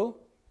slow?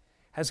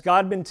 Has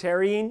God been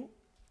tarrying?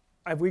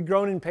 Have we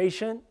grown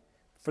impatient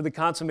for the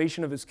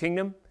consummation of his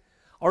kingdom?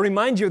 I'll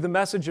remind you of the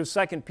message of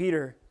 2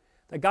 Peter,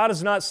 that God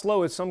is not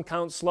slow as some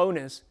count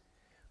slowness,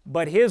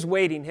 but his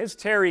waiting, his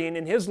tarrying,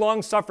 and his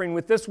long-suffering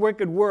with this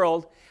wicked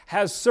world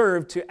has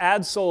served to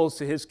add souls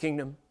to his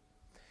kingdom.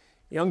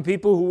 Young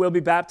people who will be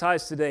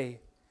baptized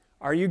today,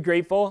 are you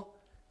grateful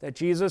that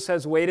Jesus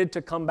has waited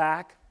to come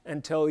back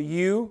until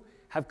you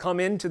have come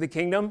into the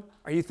kingdom?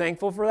 Are you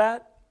thankful for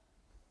that?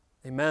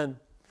 Amen.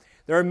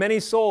 There are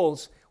many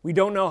souls, we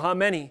don't know how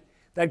many,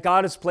 that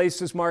God has placed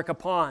his mark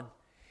upon.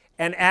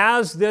 And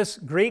as this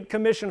Great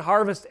Commission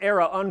harvest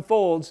era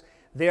unfolds,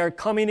 they are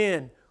coming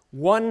in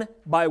one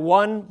by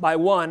one by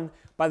one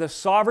by the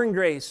sovereign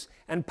grace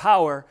and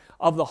power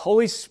of the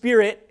Holy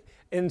Spirit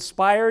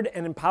inspired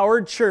and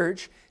empowered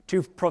church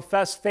to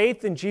profess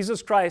faith in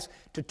Jesus Christ,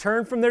 to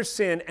turn from their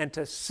sin and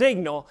to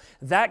signal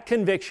that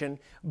conviction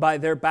by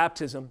their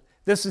baptism.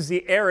 This is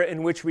the era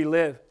in which we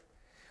live.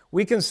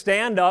 We can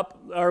stand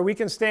up, or we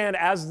can stand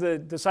as the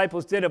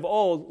disciples did of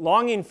old,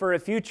 longing for a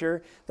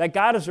future that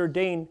God has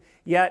ordained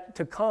yet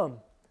to come.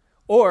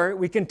 Or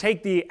we can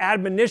take the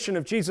admonition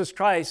of Jesus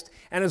Christ,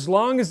 and as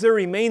long as there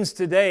remains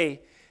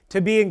today,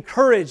 to be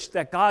encouraged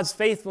that God's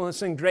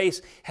faithfulness and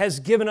grace has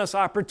given us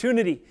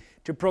opportunity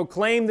to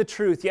proclaim the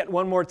truth yet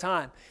one more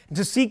time, and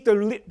to seek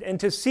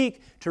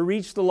to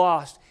reach the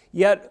lost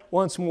yet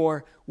once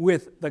more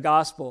with the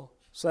gospel.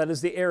 So that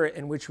is the era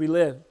in which we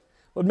live.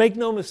 But make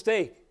no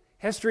mistake,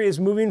 history is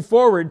moving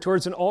forward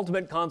towards an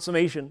ultimate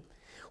consummation.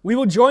 We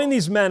will join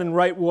these men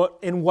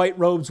in white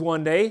robes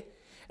one day,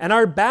 and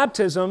our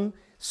baptism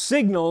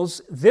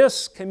signals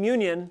this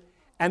communion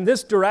and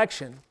this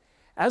direction.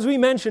 As we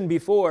mentioned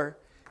before,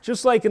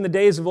 just like in the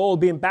days of old,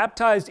 being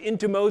baptized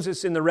into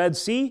Moses in the Red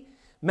Sea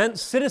meant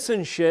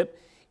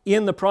citizenship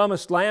in the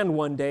promised land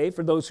one day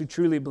for those who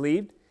truly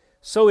believed,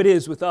 so it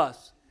is with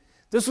us.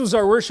 This was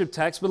our worship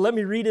text, but let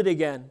me read it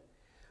again.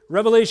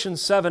 Revelation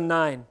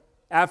 7:9.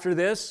 After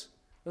this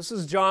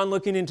is John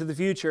looking into the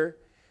future.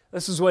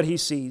 This is what he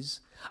sees.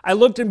 I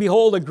looked and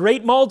behold a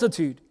great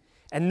multitude,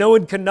 and no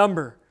one can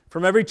number,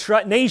 from every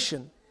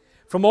nation,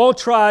 from all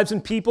tribes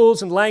and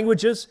peoples and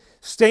languages,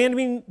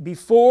 standing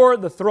before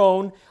the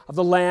throne of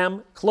the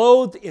Lamb,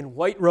 clothed in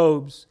white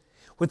robes,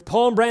 with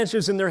palm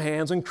branches in their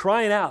hands, and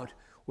crying out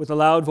with a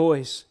loud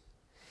voice,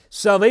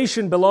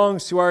 salvation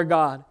belongs to our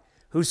God,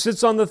 who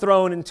sits on the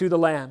throne, and to the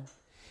Lamb.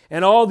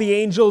 And all the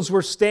angels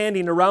were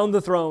standing around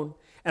the throne,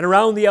 and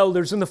around the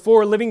elders and the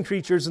 4 living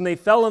creatures, and they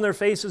fell on their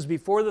faces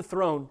before the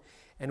throne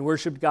and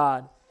worshiped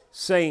God,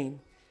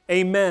 saying,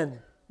 Amen,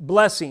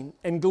 blessing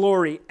and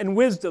glory and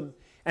wisdom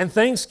and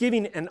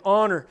thanksgiving and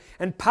honor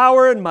and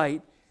power and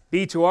might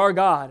be to our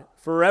God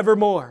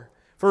forevermore,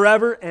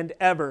 forever and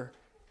ever.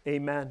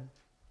 Amen.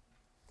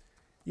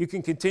 You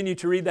can continue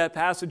to read that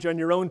passage on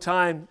your own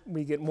time.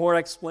 We get more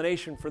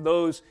explanation for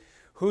those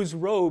whose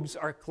robes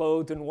are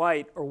clothed in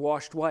white or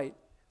washed white.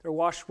 They're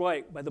washed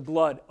white by the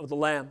blood of the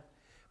Lamb.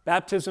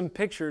 Baptism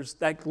pictures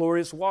that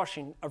glorious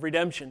washing of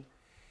redemption.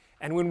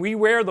 And when we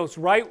wear those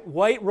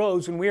white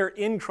robes, when we are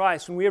in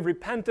Christ, when we have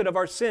repented of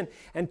our sin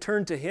and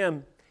turned to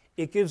Him,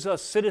 it gives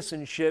us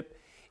citizenship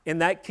in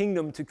that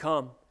kingdom to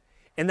come,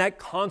 in that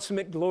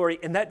consummate glory,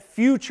 in that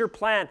future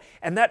plan,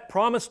 and that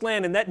promised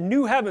land, and that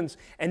new heavens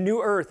and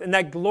new earth, and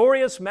that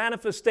glorious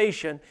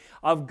manifestation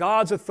of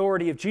God's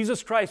authority, of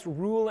Jesus Christ's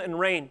rule and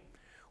reign,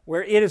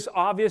 where it is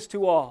obvious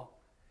to all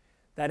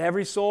that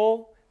every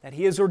soul that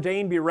He has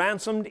ordained be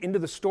ransomed into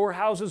the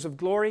storehouses of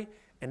glory,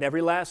 and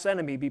every last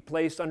enemy be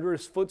placed under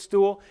His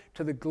footstool,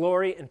 to the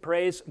glory and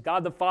praise of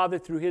God the Father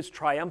through His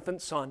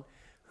triumphant Son,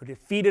 who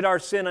defeated our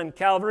sin on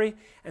Calvary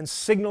and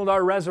signaled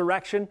our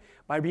resurrection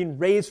by being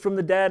raised from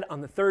the dead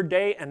on the third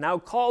day, and now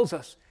calls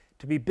us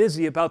to be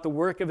busy about the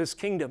work of His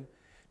kingdom,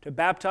 to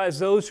baptize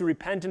those who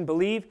repent and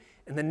believe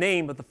in the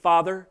name of the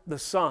Father, the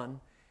Son,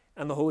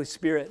 and the Holy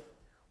Spirit.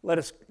 Let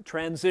us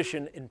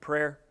transition in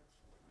prayer.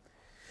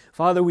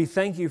 Father, we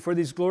thank You for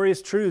these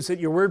glorious truths that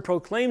Your Word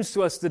proclaims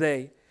to us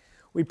today.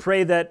 We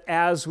pray that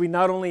as we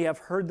not only have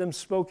heard them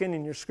spoken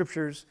in Your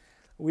Scriptures,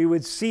 we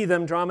would see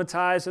them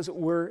dramatized, as it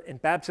were, in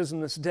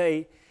baptism this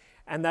day,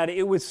 and that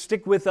it would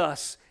stick with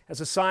us as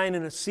a sign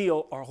and a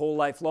seal our whole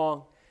life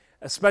long,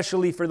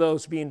 especially for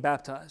those being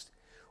baptized.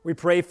 We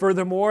pray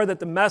furthermore that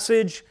the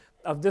message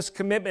of this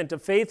commitment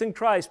of faith in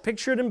Christ,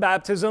 pictured in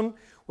baptism,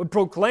 would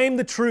proclaim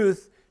the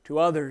truth to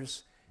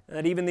others, and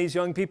that even these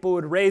young people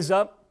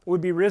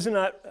would be risen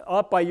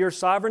up by Your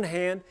sovereign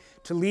hand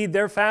to lead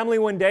their family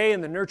one day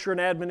in the nurture and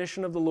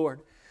admonition of the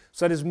Lord,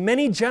 so that as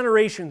many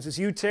generations as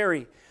You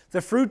tarry,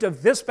 the fruit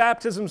of this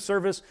baptism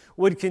service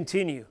would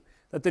continue,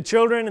 that the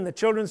children and the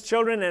children's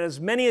children, and as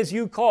many as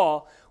You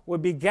call,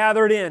 would be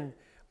gathered in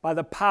by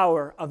the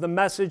power of the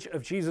message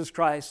of Jesus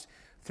Christ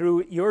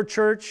through Your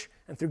church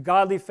and through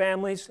godly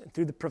families and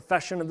through the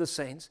profession of the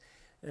saints.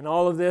 In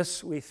all of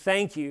this, we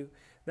thank You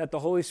that the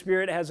Holy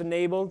Spirit has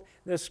enabled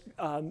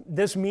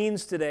this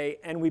means today,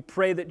 and we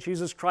pray that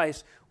Jesus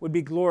Christ would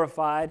be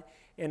glorified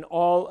in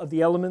all of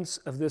the elements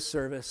of this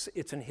service.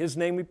 It's in His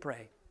name we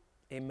pray.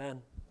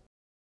 Amen.